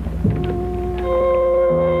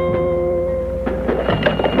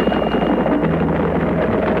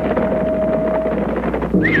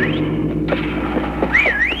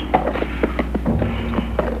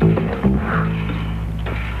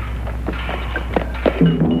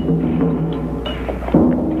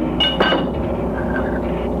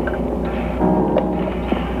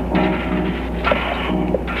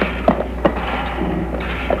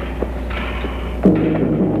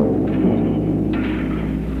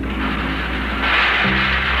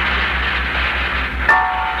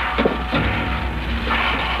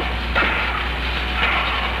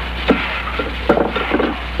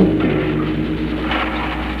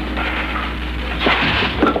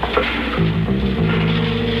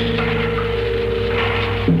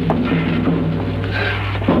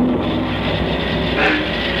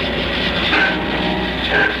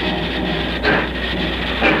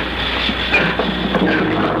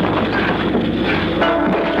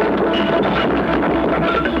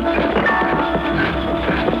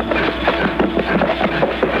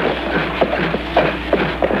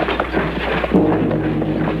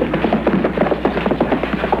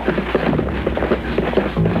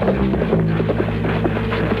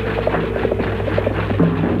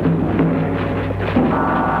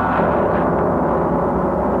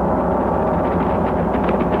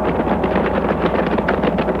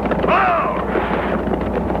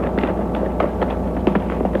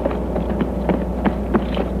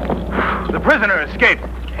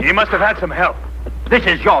 He must have had some help. This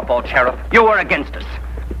is your fault, Sheriff. You were against us.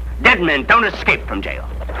 Dead men don't escape from jail.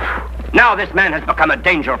 Now this man has become a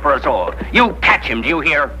danger for us all. You catch him, do you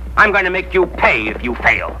hear? I'm going to make you pay if you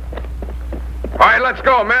fail. All right, let's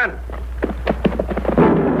go, man.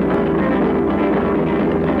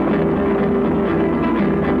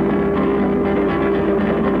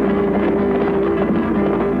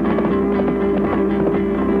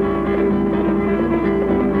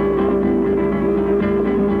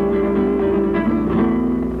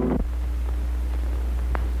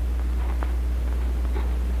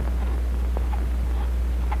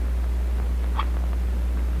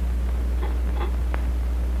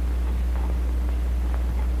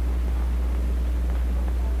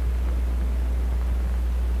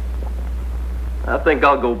 I think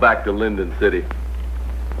I'll go back to Lyndon City.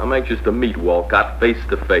 I'm anxious to meet Walcott face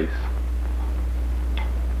to face.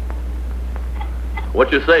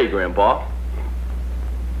 What you say, Grandpa?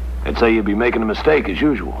 I'd say you'd be making a mistake as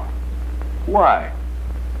usual. Why?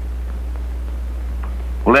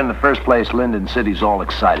 Well, in the first place, Lyndon City's all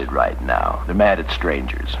excited right now. They're mad at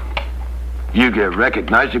strangers. You get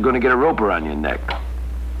recognized, you're going to get a rope around your neck.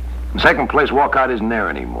 In second place, Walcott isn't there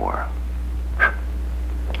anymore.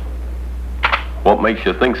 What makes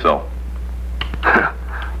you think so?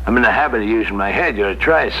 I'm in the habit of using my head. You ought to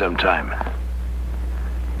try it sometime.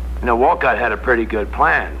 You know, Walcott had a pretty good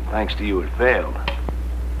plan. Thanks to you, it failed.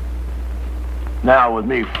 Now, with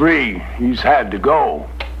me free, he's had to go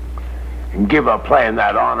and give up playing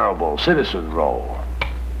that honorable citizen role.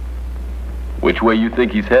 Which way you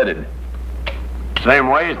think he's headed? Same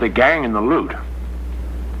way as the gang and the loot.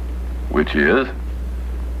 Which is?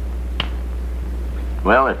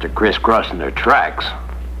 Well, after crisscrossing their tracks,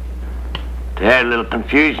 they had a little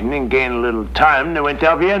confusion and gained a little time, they went to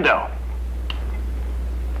El Viento.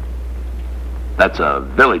 That's a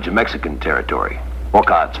village in Mexican territory.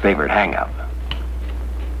 Walcott's favorite hangout.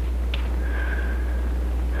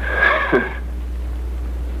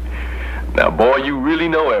 Now, boy, you really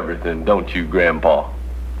know everything, don't you, Grandpa?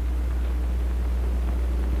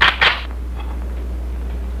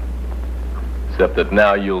 Except that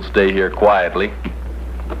now you'll stay here quietly.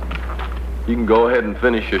 You can go ahead and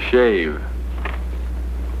finish your shave.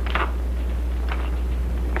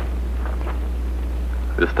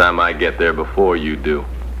 This time I get there before you do.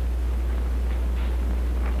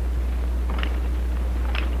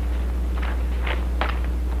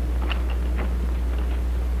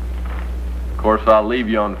 Of course, I'll leave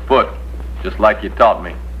you on foot, just like you taught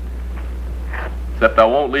me. Except I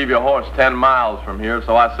won't leave your horse 10 miles from here,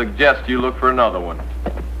 so I suggest you look for another one.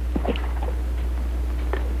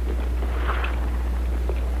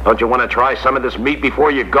 Don't you want to try some of this meat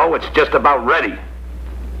before you go? It's just about ready.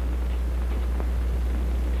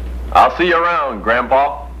 I'll see you around,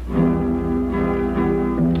 Grandpa.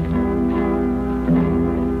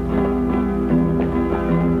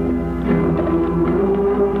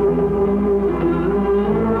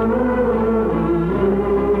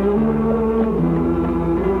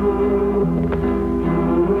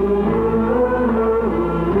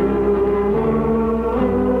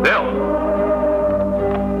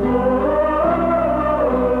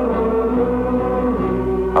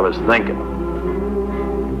 Thinking.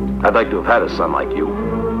 I'd like to have had a son like you.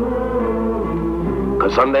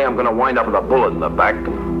 Because someday I'm going to wind up with a bullet in the back.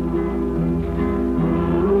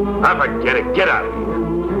 I forget it. Get out of here.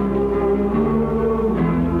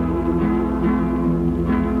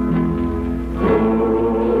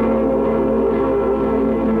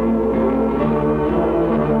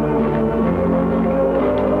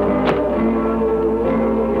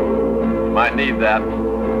 Might need that.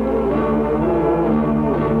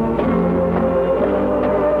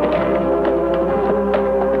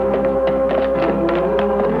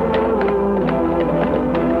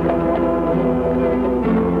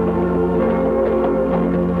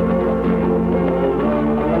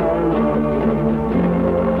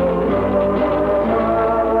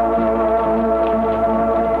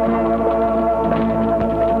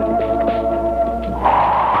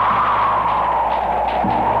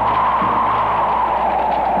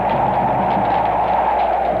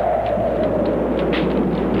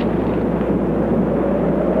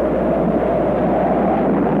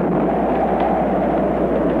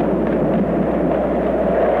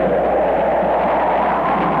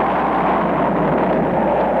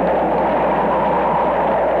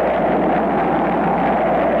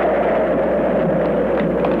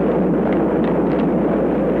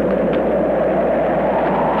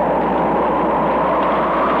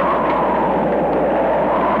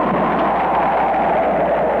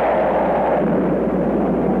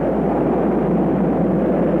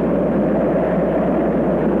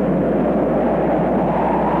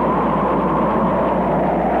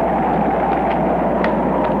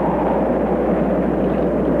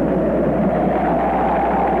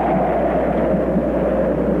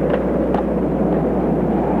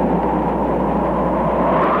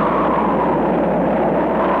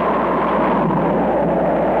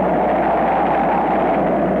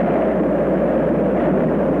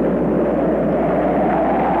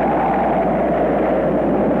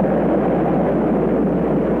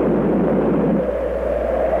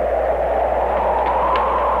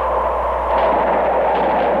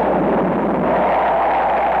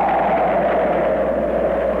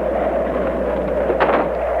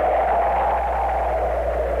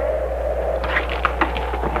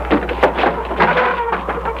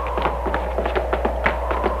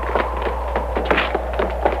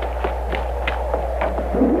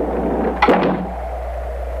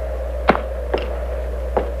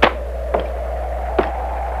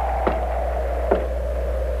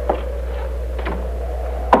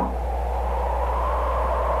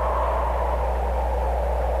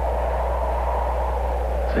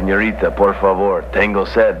 Señorita, por favor, tengo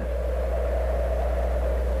sed.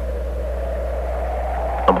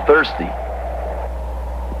 I'm thirsty.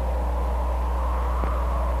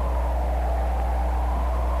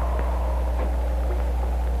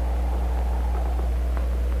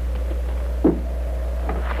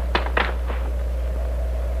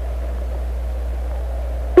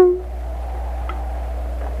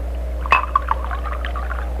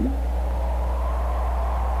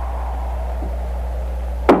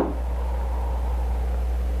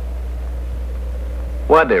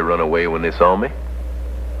 Why'd they run away when they saw me?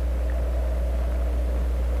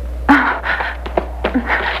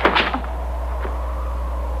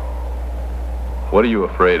 What are you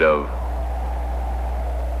afraid of?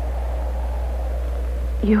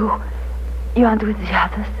 You aren't with the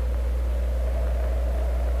others.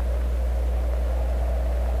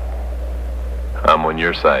 I'm on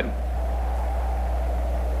your side.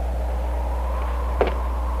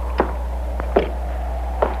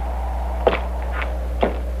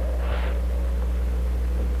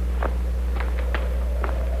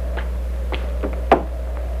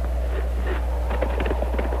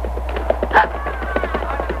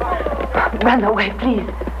 Run away, please.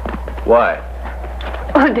 Why?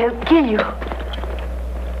 Oh, they'll kill you.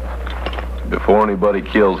 Before anybody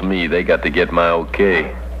kills me, they got to get my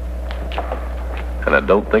okay. And I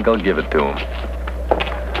don't think I'll give it to them.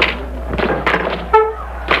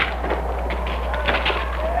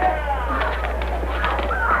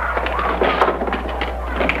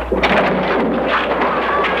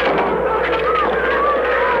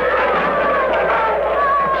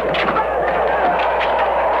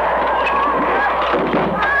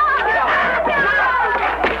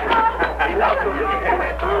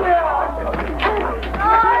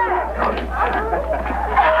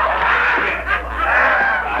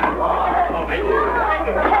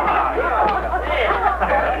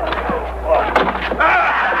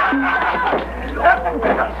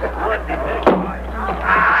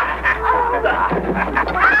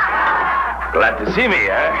 Glad to see me,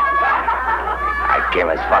 eh? I came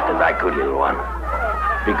as fast as I could, little one.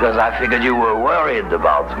 Because I figured you were worried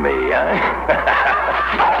about me, eh?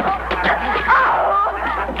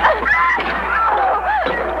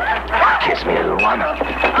 Kiss me, little one.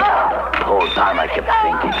 The whole time I kept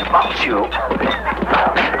thinking about you.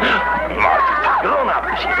 Martita's grown up.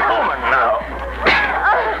 She's a woman now.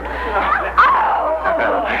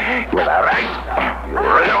 Was I right? You're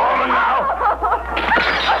really a woman now?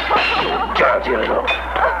 Dirty little.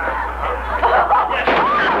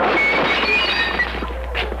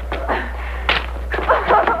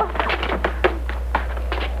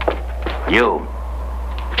 You?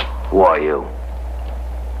 Who are you?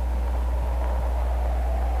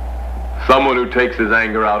 Someone who takes his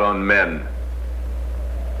anger out on men.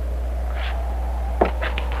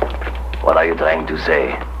 What are you trying to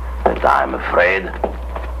say? That I'm afraid?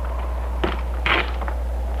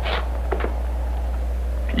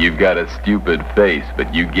 You've got a stupid face,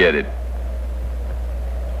 but you get it.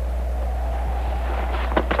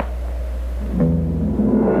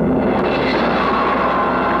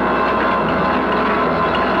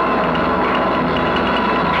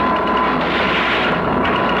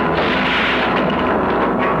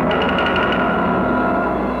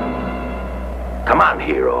 Come on,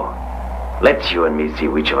 hero. Let's you and me see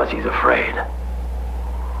which of us is afraid.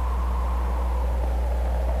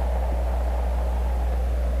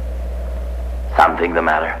 Something the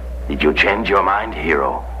matter? Did you change your mind,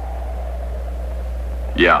 hero?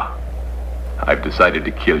 Yeah. I've decided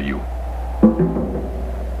to kill you.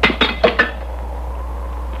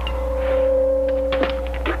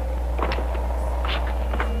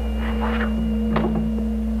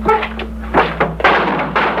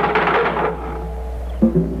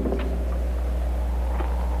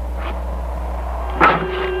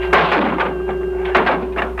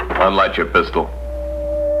 Unlight your pistol.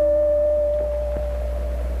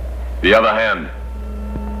 The other hand.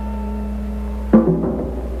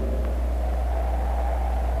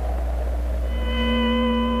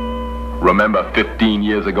 Remember 15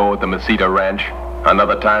 years ago at the Meceita ranch?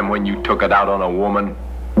 Another time when you took it out on a woman?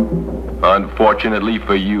 Unfortunately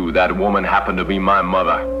for you, that woman happened to be my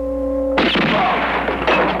mother.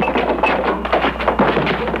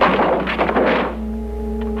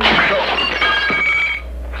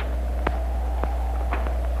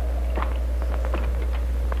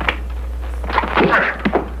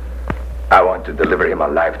 I want to deliver him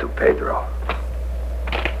alive to Pedro.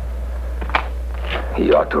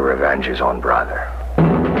 He ought to revenge his own brother.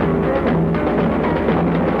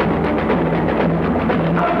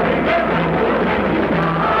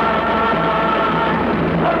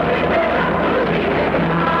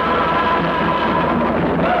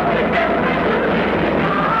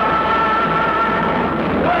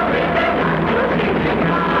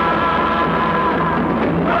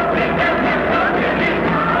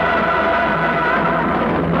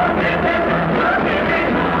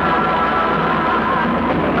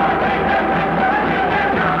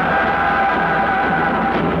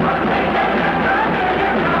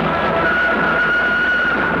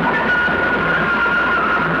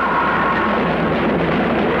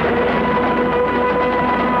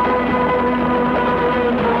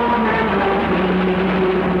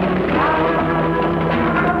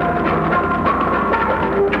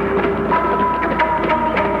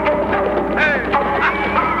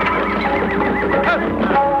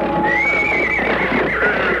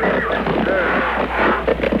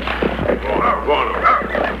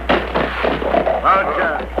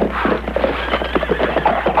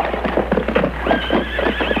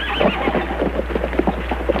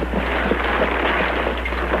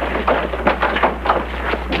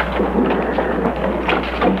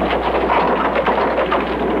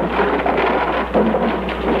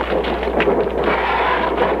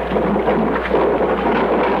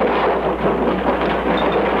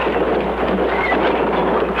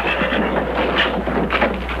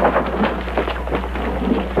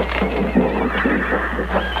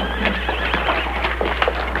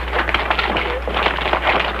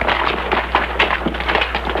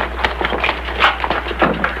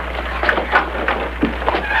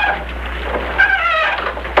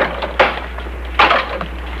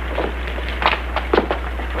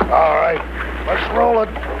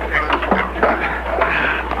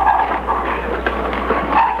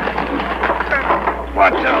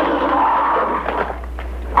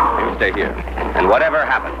 Stay here. And whatever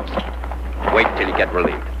happens, wait till you get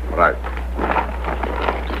relieved. Right.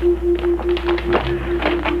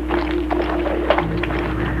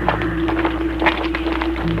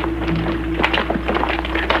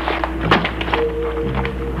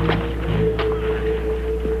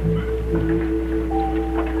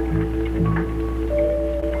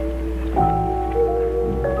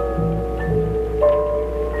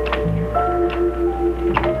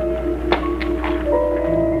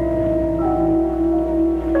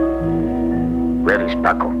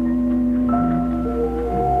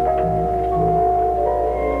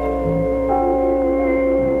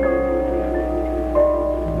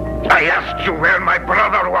 I asked you where my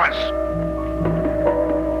brother was.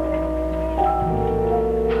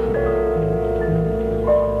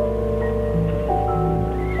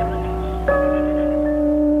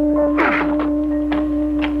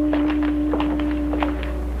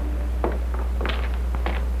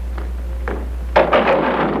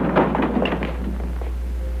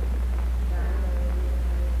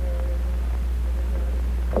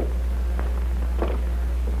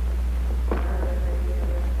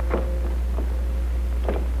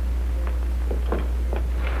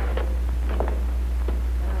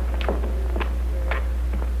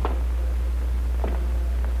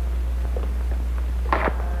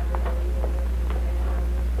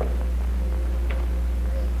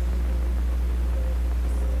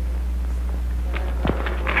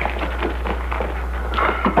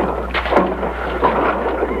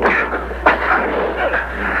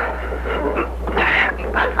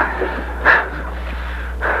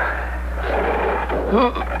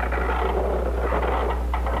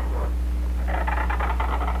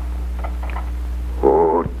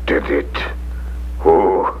 Who did it?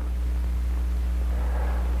 Who?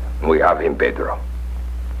 We have him, Pedro.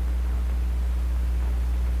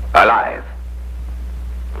 Alive.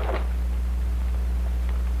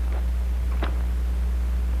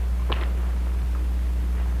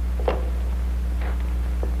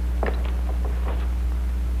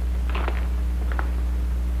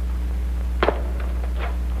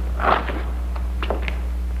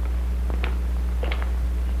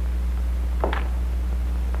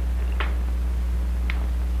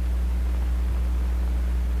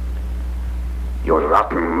 You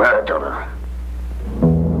rotten murderer.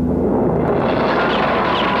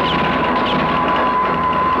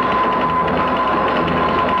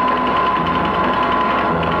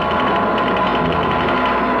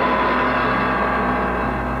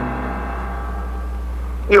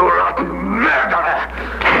 You rotten murderer!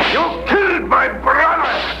 You killed my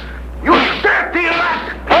brother! You dirty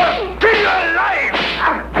rat! I'll kill you alive!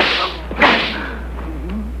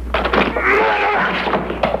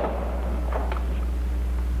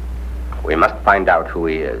 We must find out who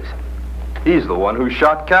he is. He's the one who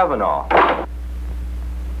shot Cavanaugh.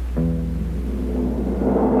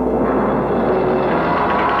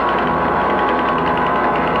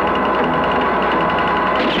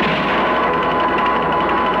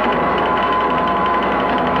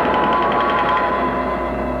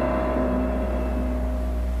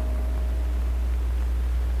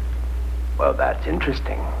 Well, that's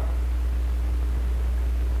interesting.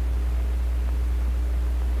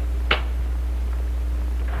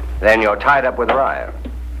 Then you're tied up with Ryan.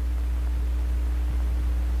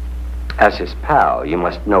 As his pal, you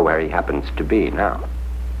must know where he happens to be now.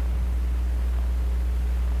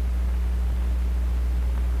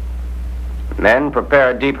 Men,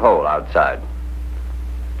 prepare a deep hole outside.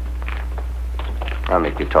 I'll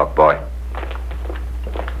make you talk, boy.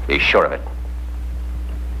 Be sure of it.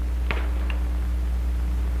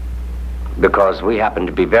 Because we happen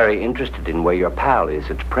to be very interested in where your pal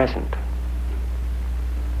is at present.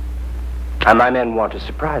 And my men want to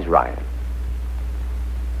surprise Ryan.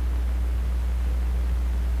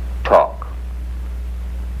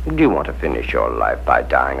 Do you want to finish your life by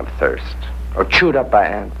dying of thirst or chewed up by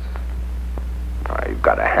ants? Oh, you've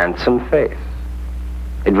got a handsome face.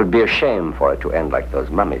 It would be a shame for it to end like those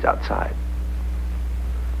mummies outside.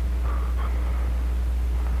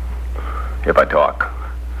 If I talk,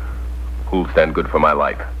 who'll stand good for my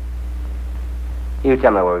life? You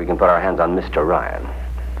tell me where we can put our hands on Mr. Ryan.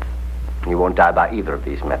 You won't die by either of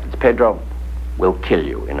these methods. Pedro will kill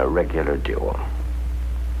you in a regular duel.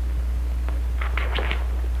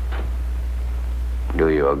 Do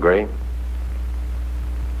you agree?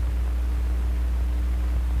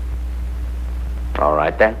 All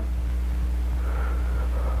right, then.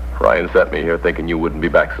 Ryan sent me here thinking you wouldn't be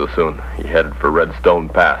back so soon. He headed for Redstone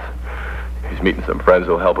Path. He's meeting some friends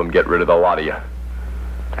who'll help him get rid of the lot of you.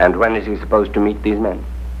 And when is he supposed to meet these men?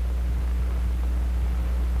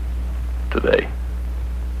 Today.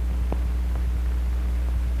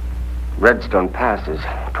 Redstone Pass is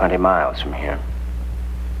 20 miles from here.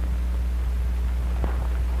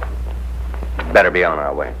 Better be on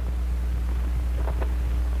our way.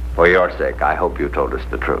 For your sake, I hope you told us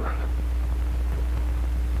the truth.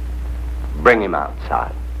 Bring him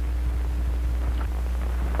outside.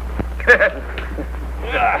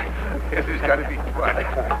 This is going to be fun.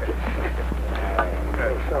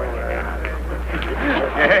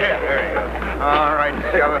 All right,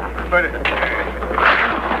 shove it. Put it.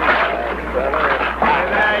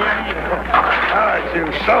 Oh, you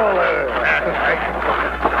solar.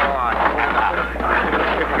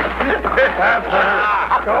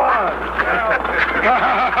 Go on.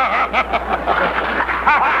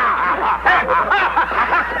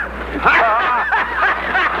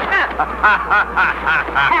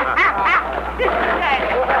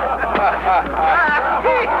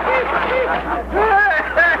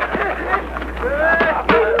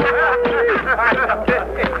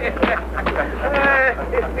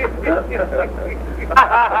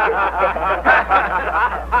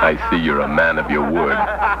 I see you're a man of your word.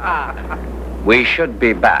 We should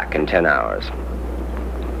be back in 10 hours.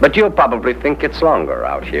 But you'll probably think it's longer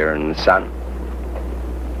out here in the sun.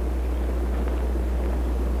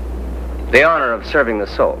 The honor of serving the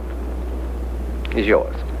salt is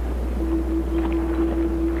yours.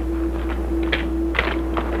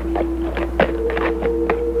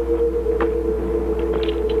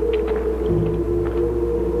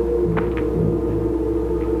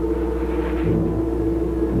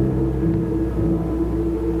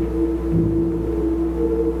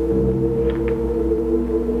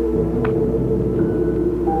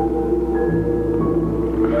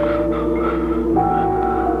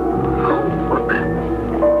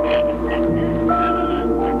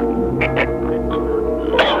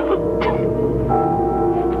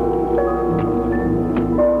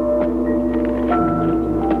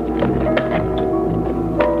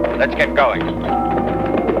 Let's get going.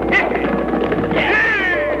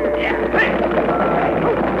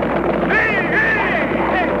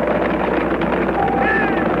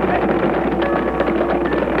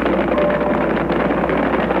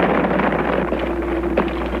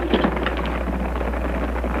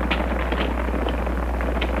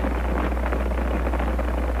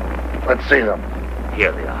 Let's see them.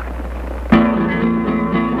 Here they are.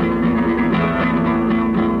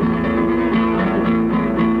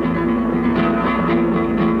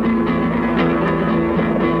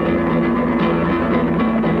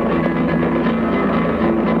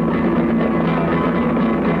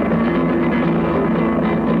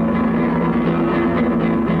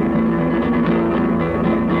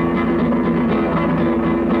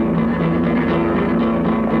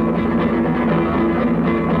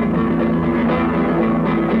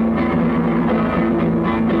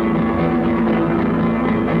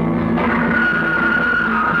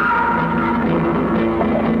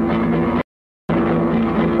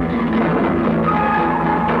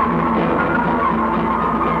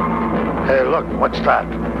 Hey, look, what's that?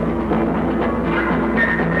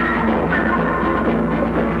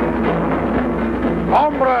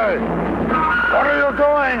 Hombre! What are you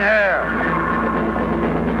doing here?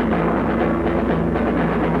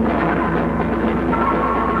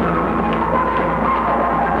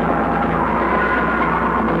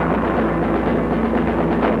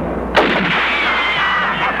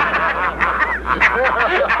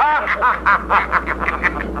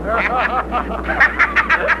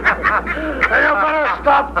 Hey, you better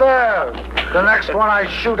stop there. The next one I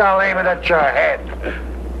shoot, I'll aim it at your head.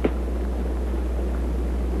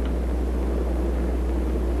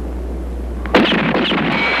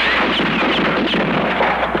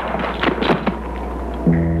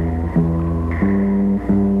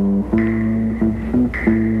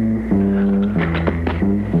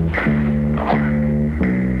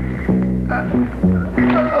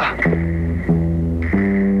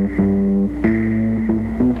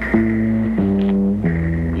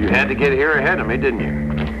 ahead of me, didn't you?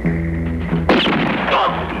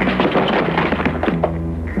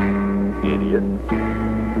 Idiot.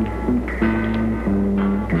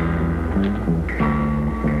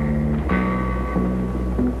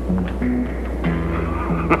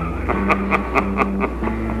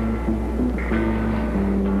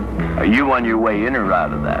 Are you on your way in or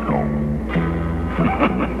out of that hole?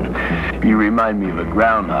 You remind me of a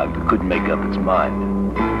groundhog that couldn't make up its mind.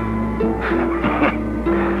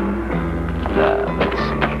 Now, let's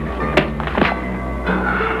see.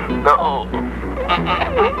 Oh.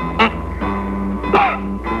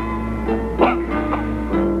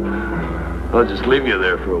 I'll just leave you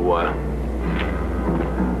there for a while.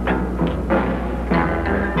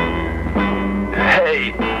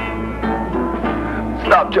 Hey!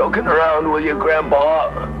 Stop joking around, will you,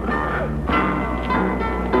 Grandpa?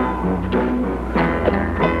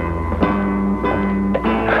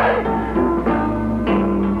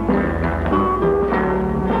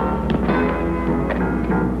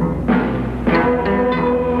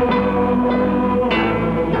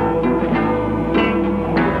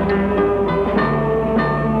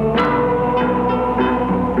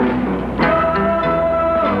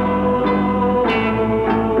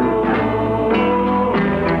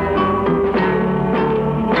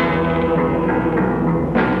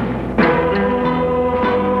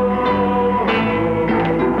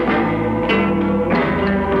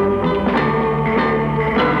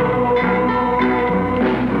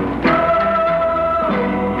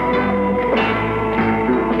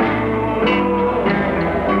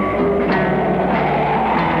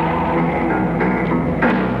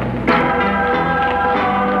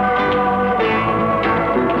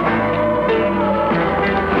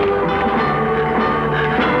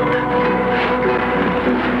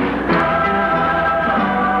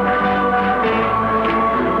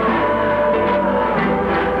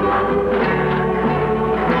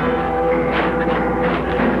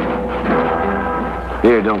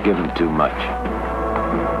 Here, don't give him too much.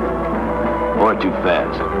 Or too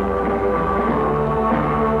fast.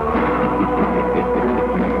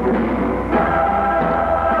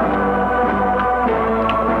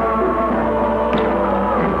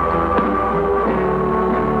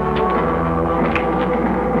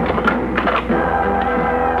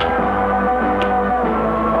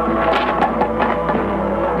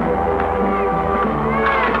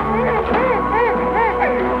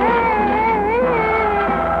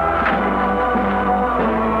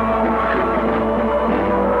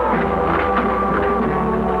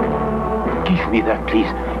 Me that, please.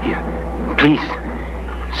 Here. Please.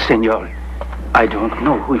 Senor, I don't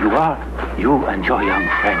know who you are, you and your young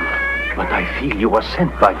friend, but I feel you are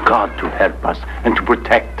sent by God to help us and to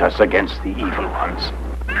protect us against the evil ones.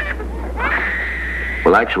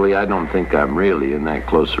 Well, actually, I don't think I'm really in that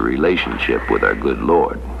close a relationship with our good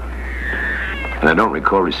Lord. And I don't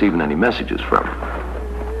recall receiving any messages from him.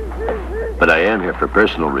 But I am here for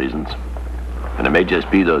personal reasons. And it may just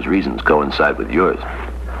be those reasons coincide with yours.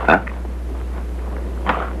 Huh?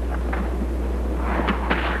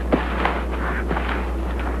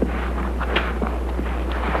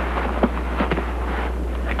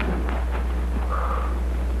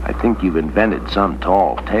 I think you've invented some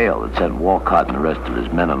tall tale that sent Walcott and the rest of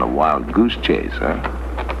his men on a wild goose chase, huh?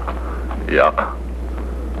 Yeah.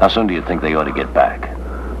 How soon do you think they ought to get back?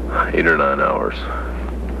 8 or 9 hours.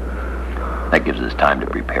 That gives us time to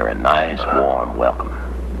prepare a nice, warm welcome.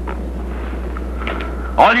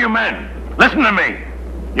 All you men, listen to me.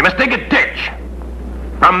 You must dig a ditch.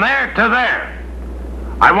 From there to there.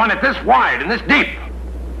 I want it this wide and this deep.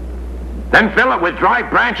 Then fill it with dry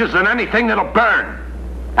branches and anything that'll burn.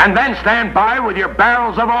 And then stand by with your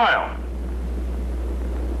barrels of oil.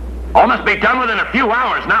 All must be done within a few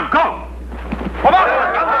hours. Now go! Come on!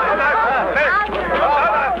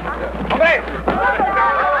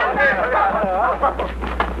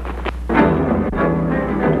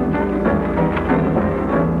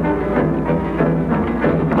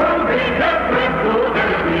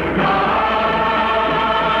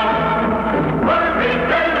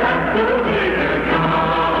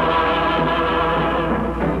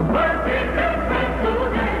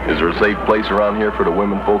 Is there a safe place around here for the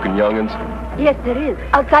women folk and young'uns? Yes, there is.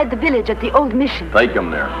 Outside the village at the old mission. Take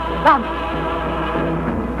them there. Come.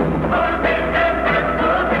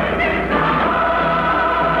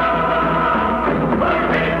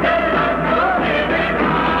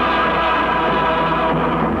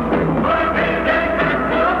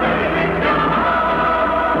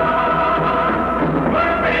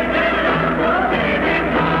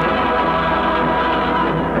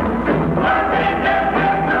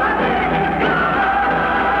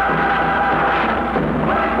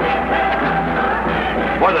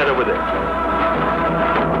 What's that over there?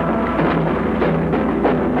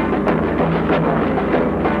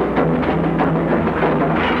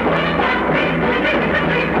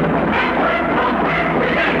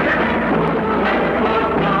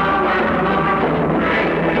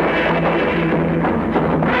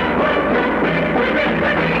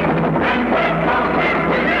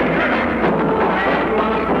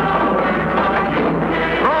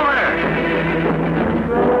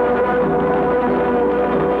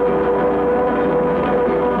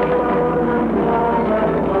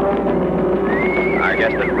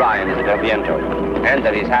 And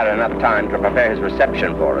that he's had enough time to prepare his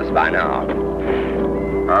reception for us by now.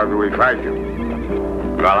 How do we fight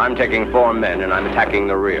him? Well, I'm taking 4 men and I'm attacking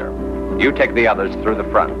the rear. You take the others through the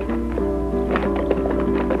front.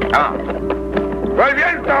 Come on. ¡Voy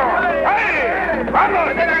viento! ¡Hey!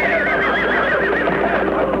 ¡Vamos!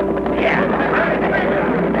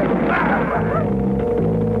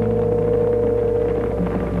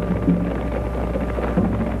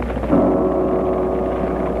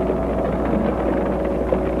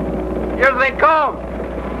 Here they come!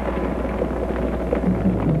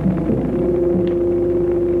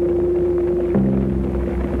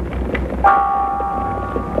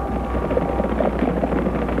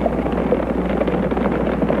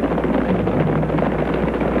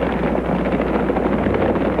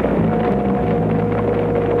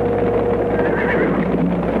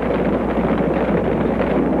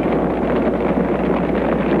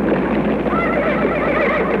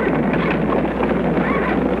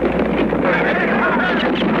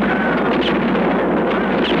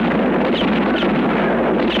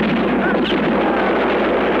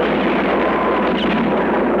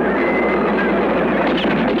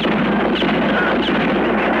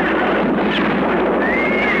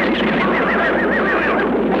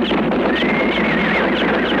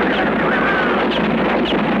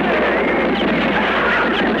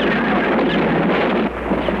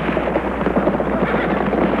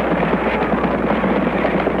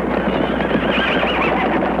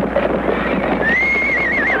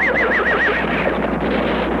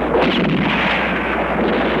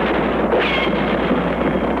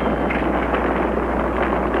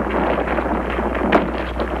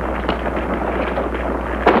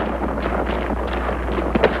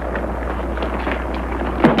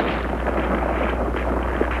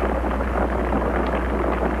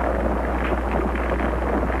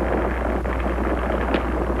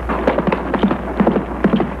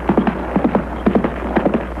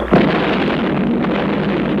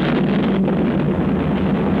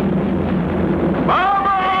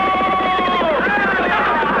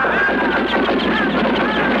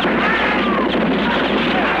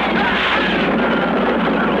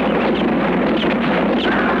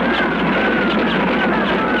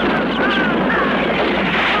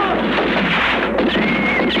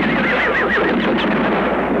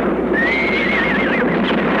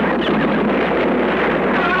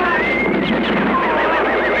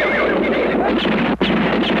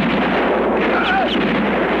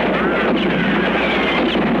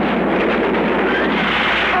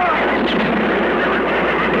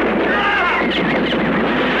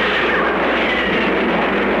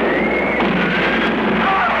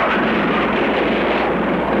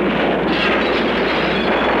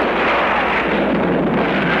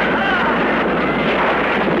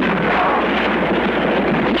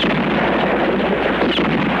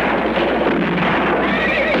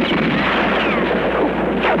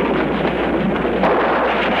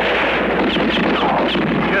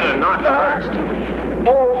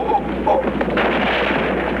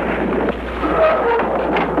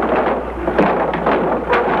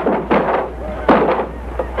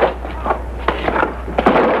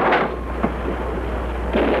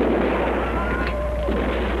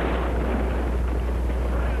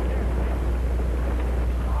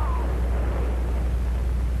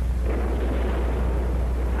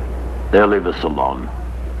 They'll leave us alone.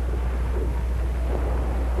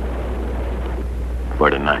 For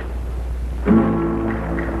tonight.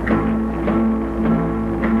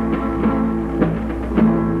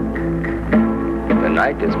 The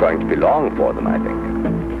night is going to be long for them, I think.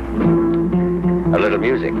 A little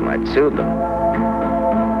music might soothe them.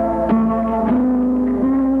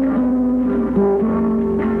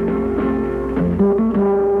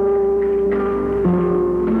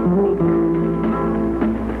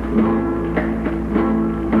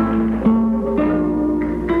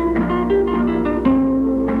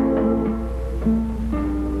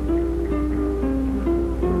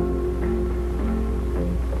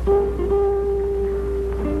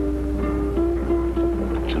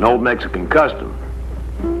 An old Mexican custom.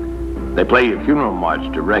 They play your funeral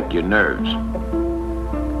march to wreck your nerves.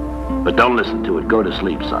 But don't listen to it. Go to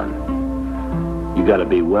sleep, son. You gotta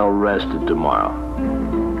be well rested tomorrow.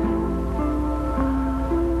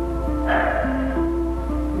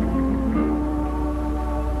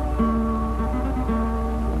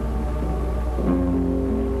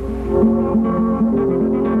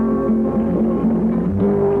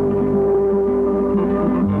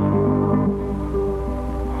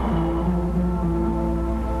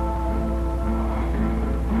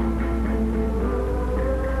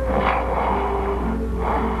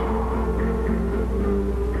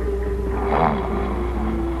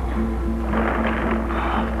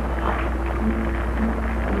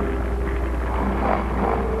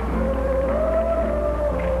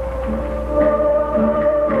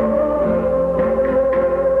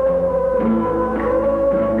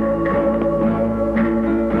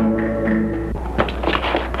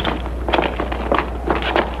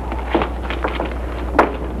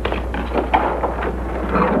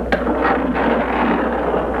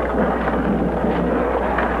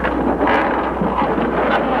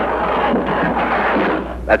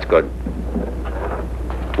 That's good.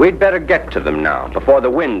 We'd better get to them now, before the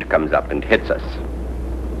wind comes up and hits us.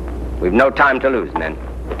 We've no time to lose, men.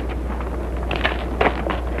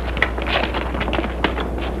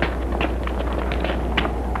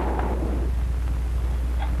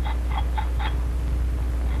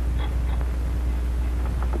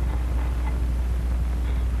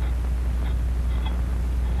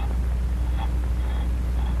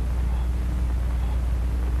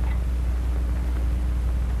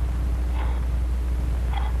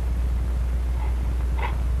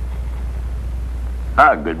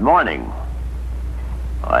 Good morning.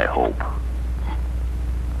 I hope.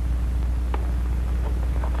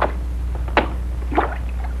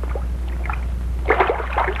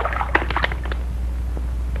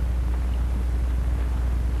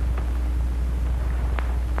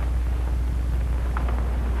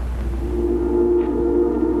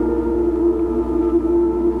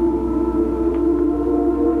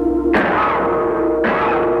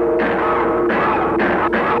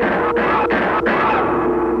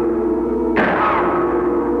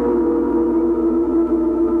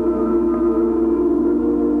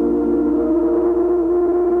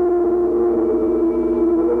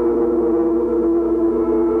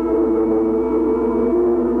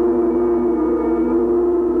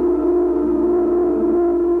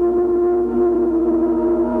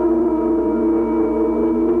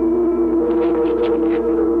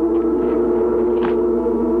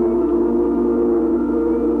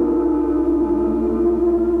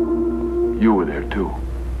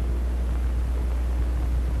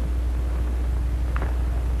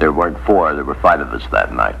 There weren't four, there were 5 of us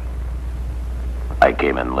that night. I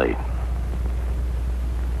came in late.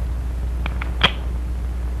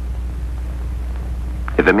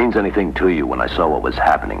 If it means anything to you, when I saw what was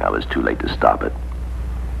happening, I was too late to stop it.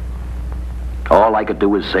 All I could do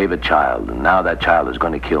was save a child, and now that child is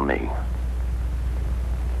going to kill me.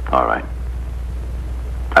 All right.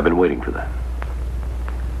 I've been waiting for that.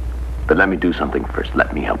 But let me do something first.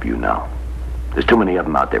 Let me help you now. There's too many of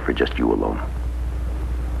them out there for just you alone.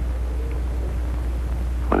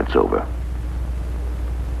 When it's over,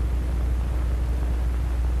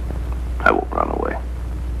 I will run away.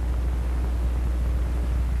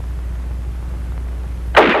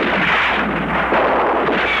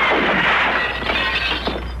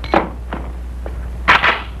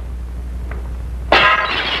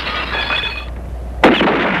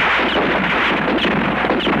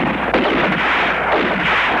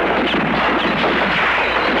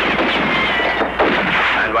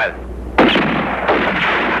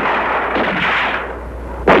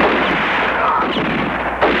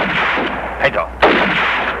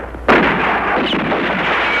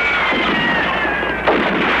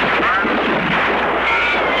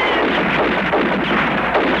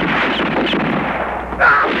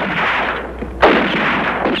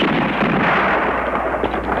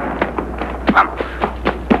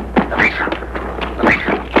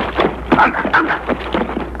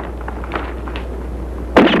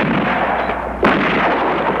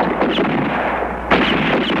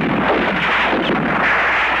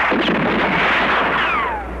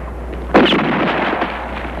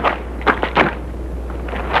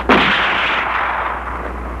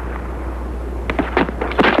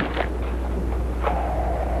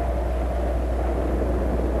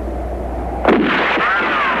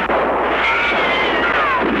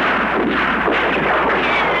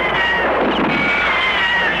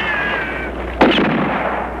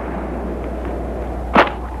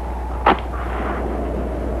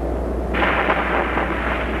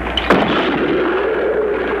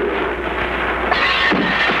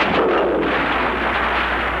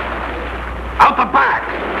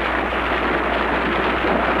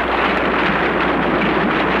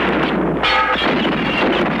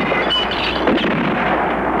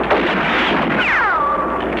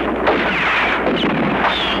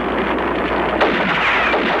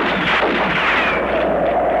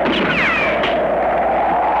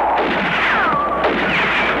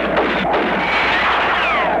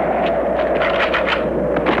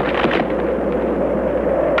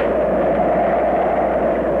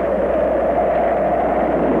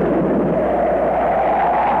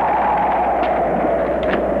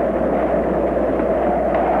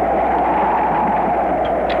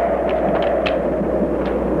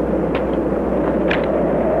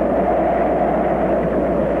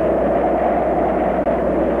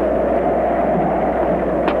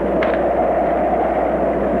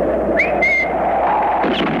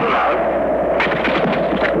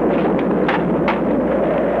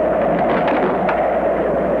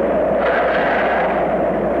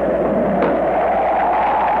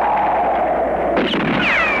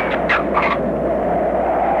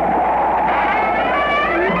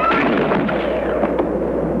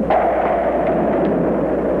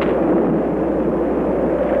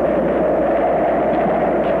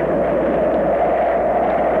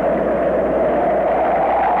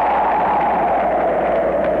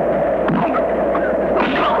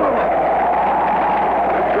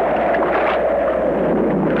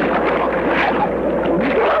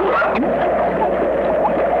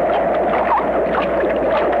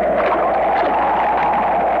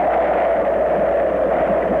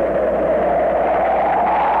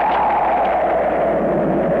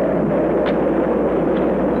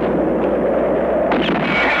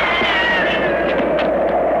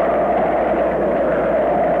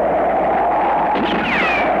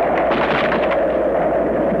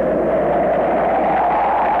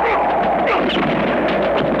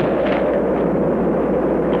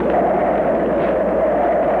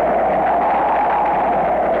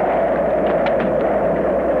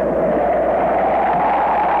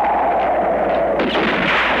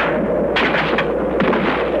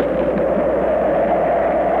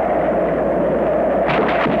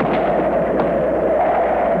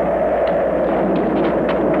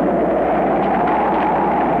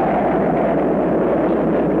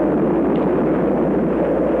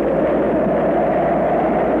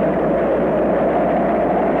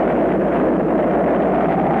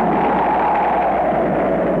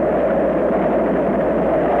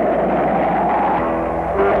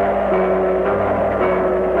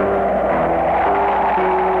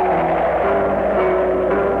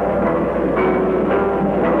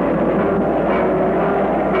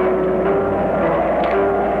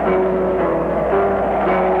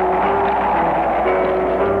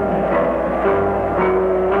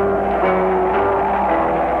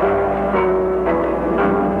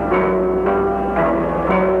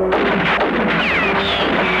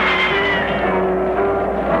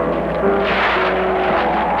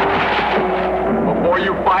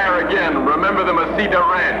 here again. Remember the Meceita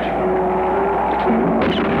Ranch.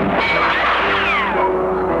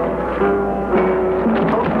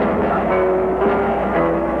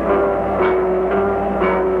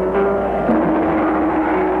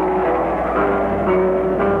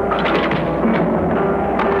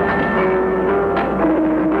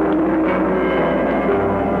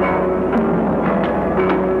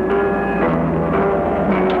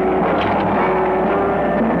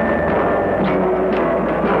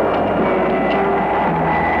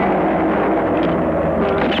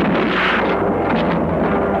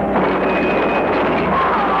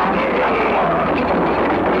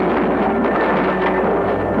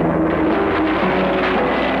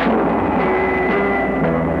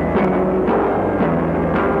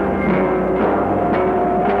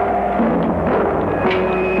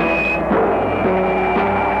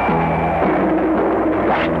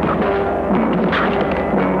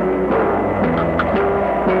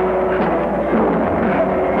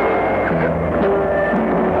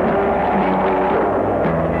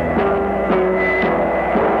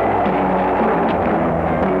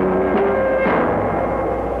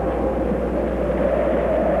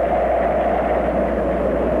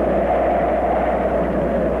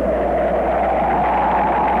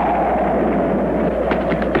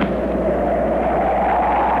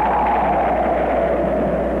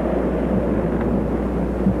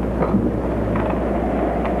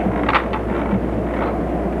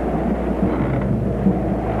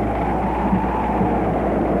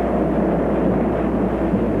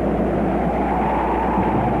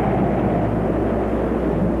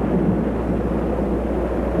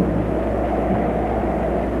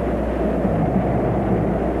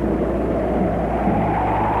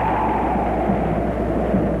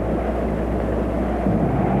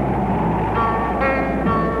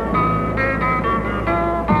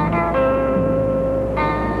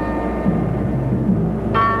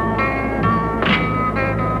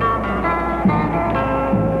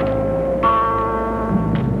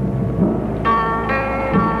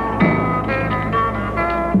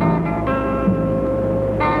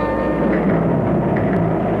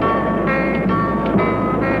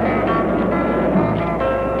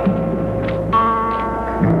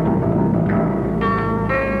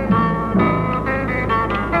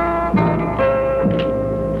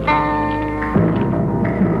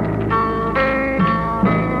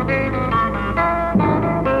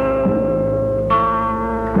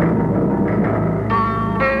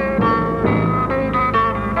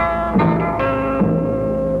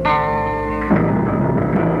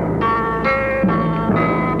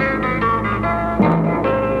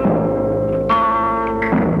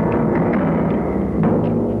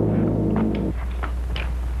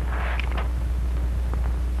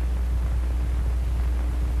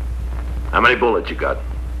 How many bullets you got?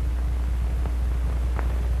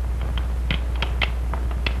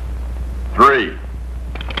 3.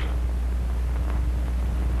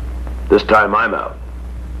 This time I'm out.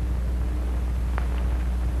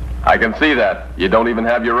 I can see that. You don't even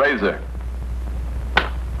have your razor.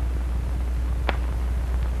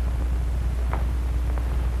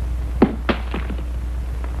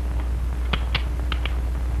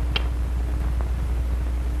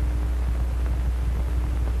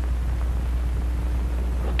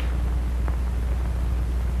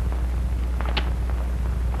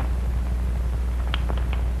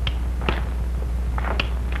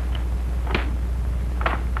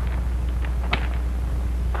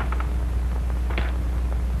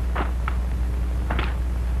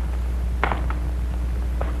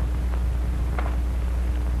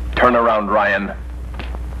 Turn around, Ryan.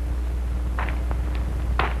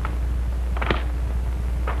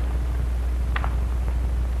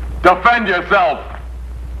 Defend yourself!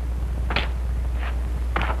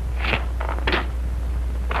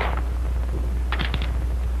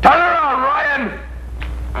 Turn around, Ryan!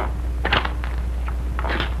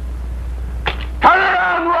 Turn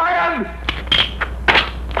around, Ryan!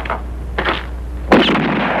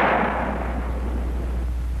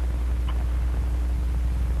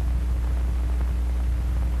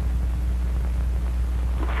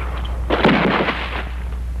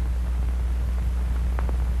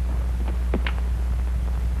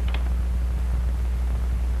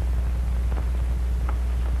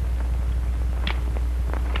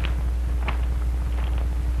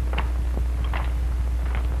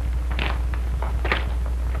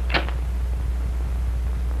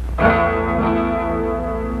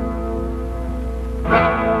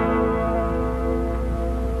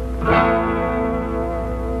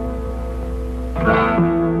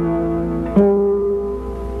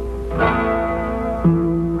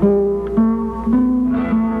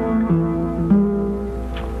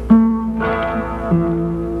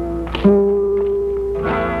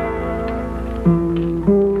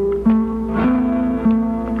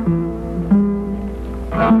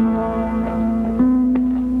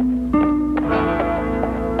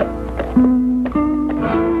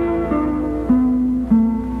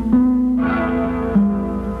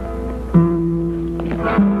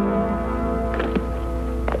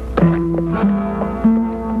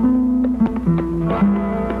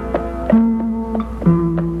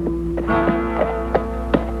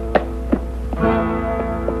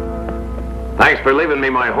 for leaving me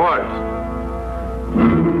my horse.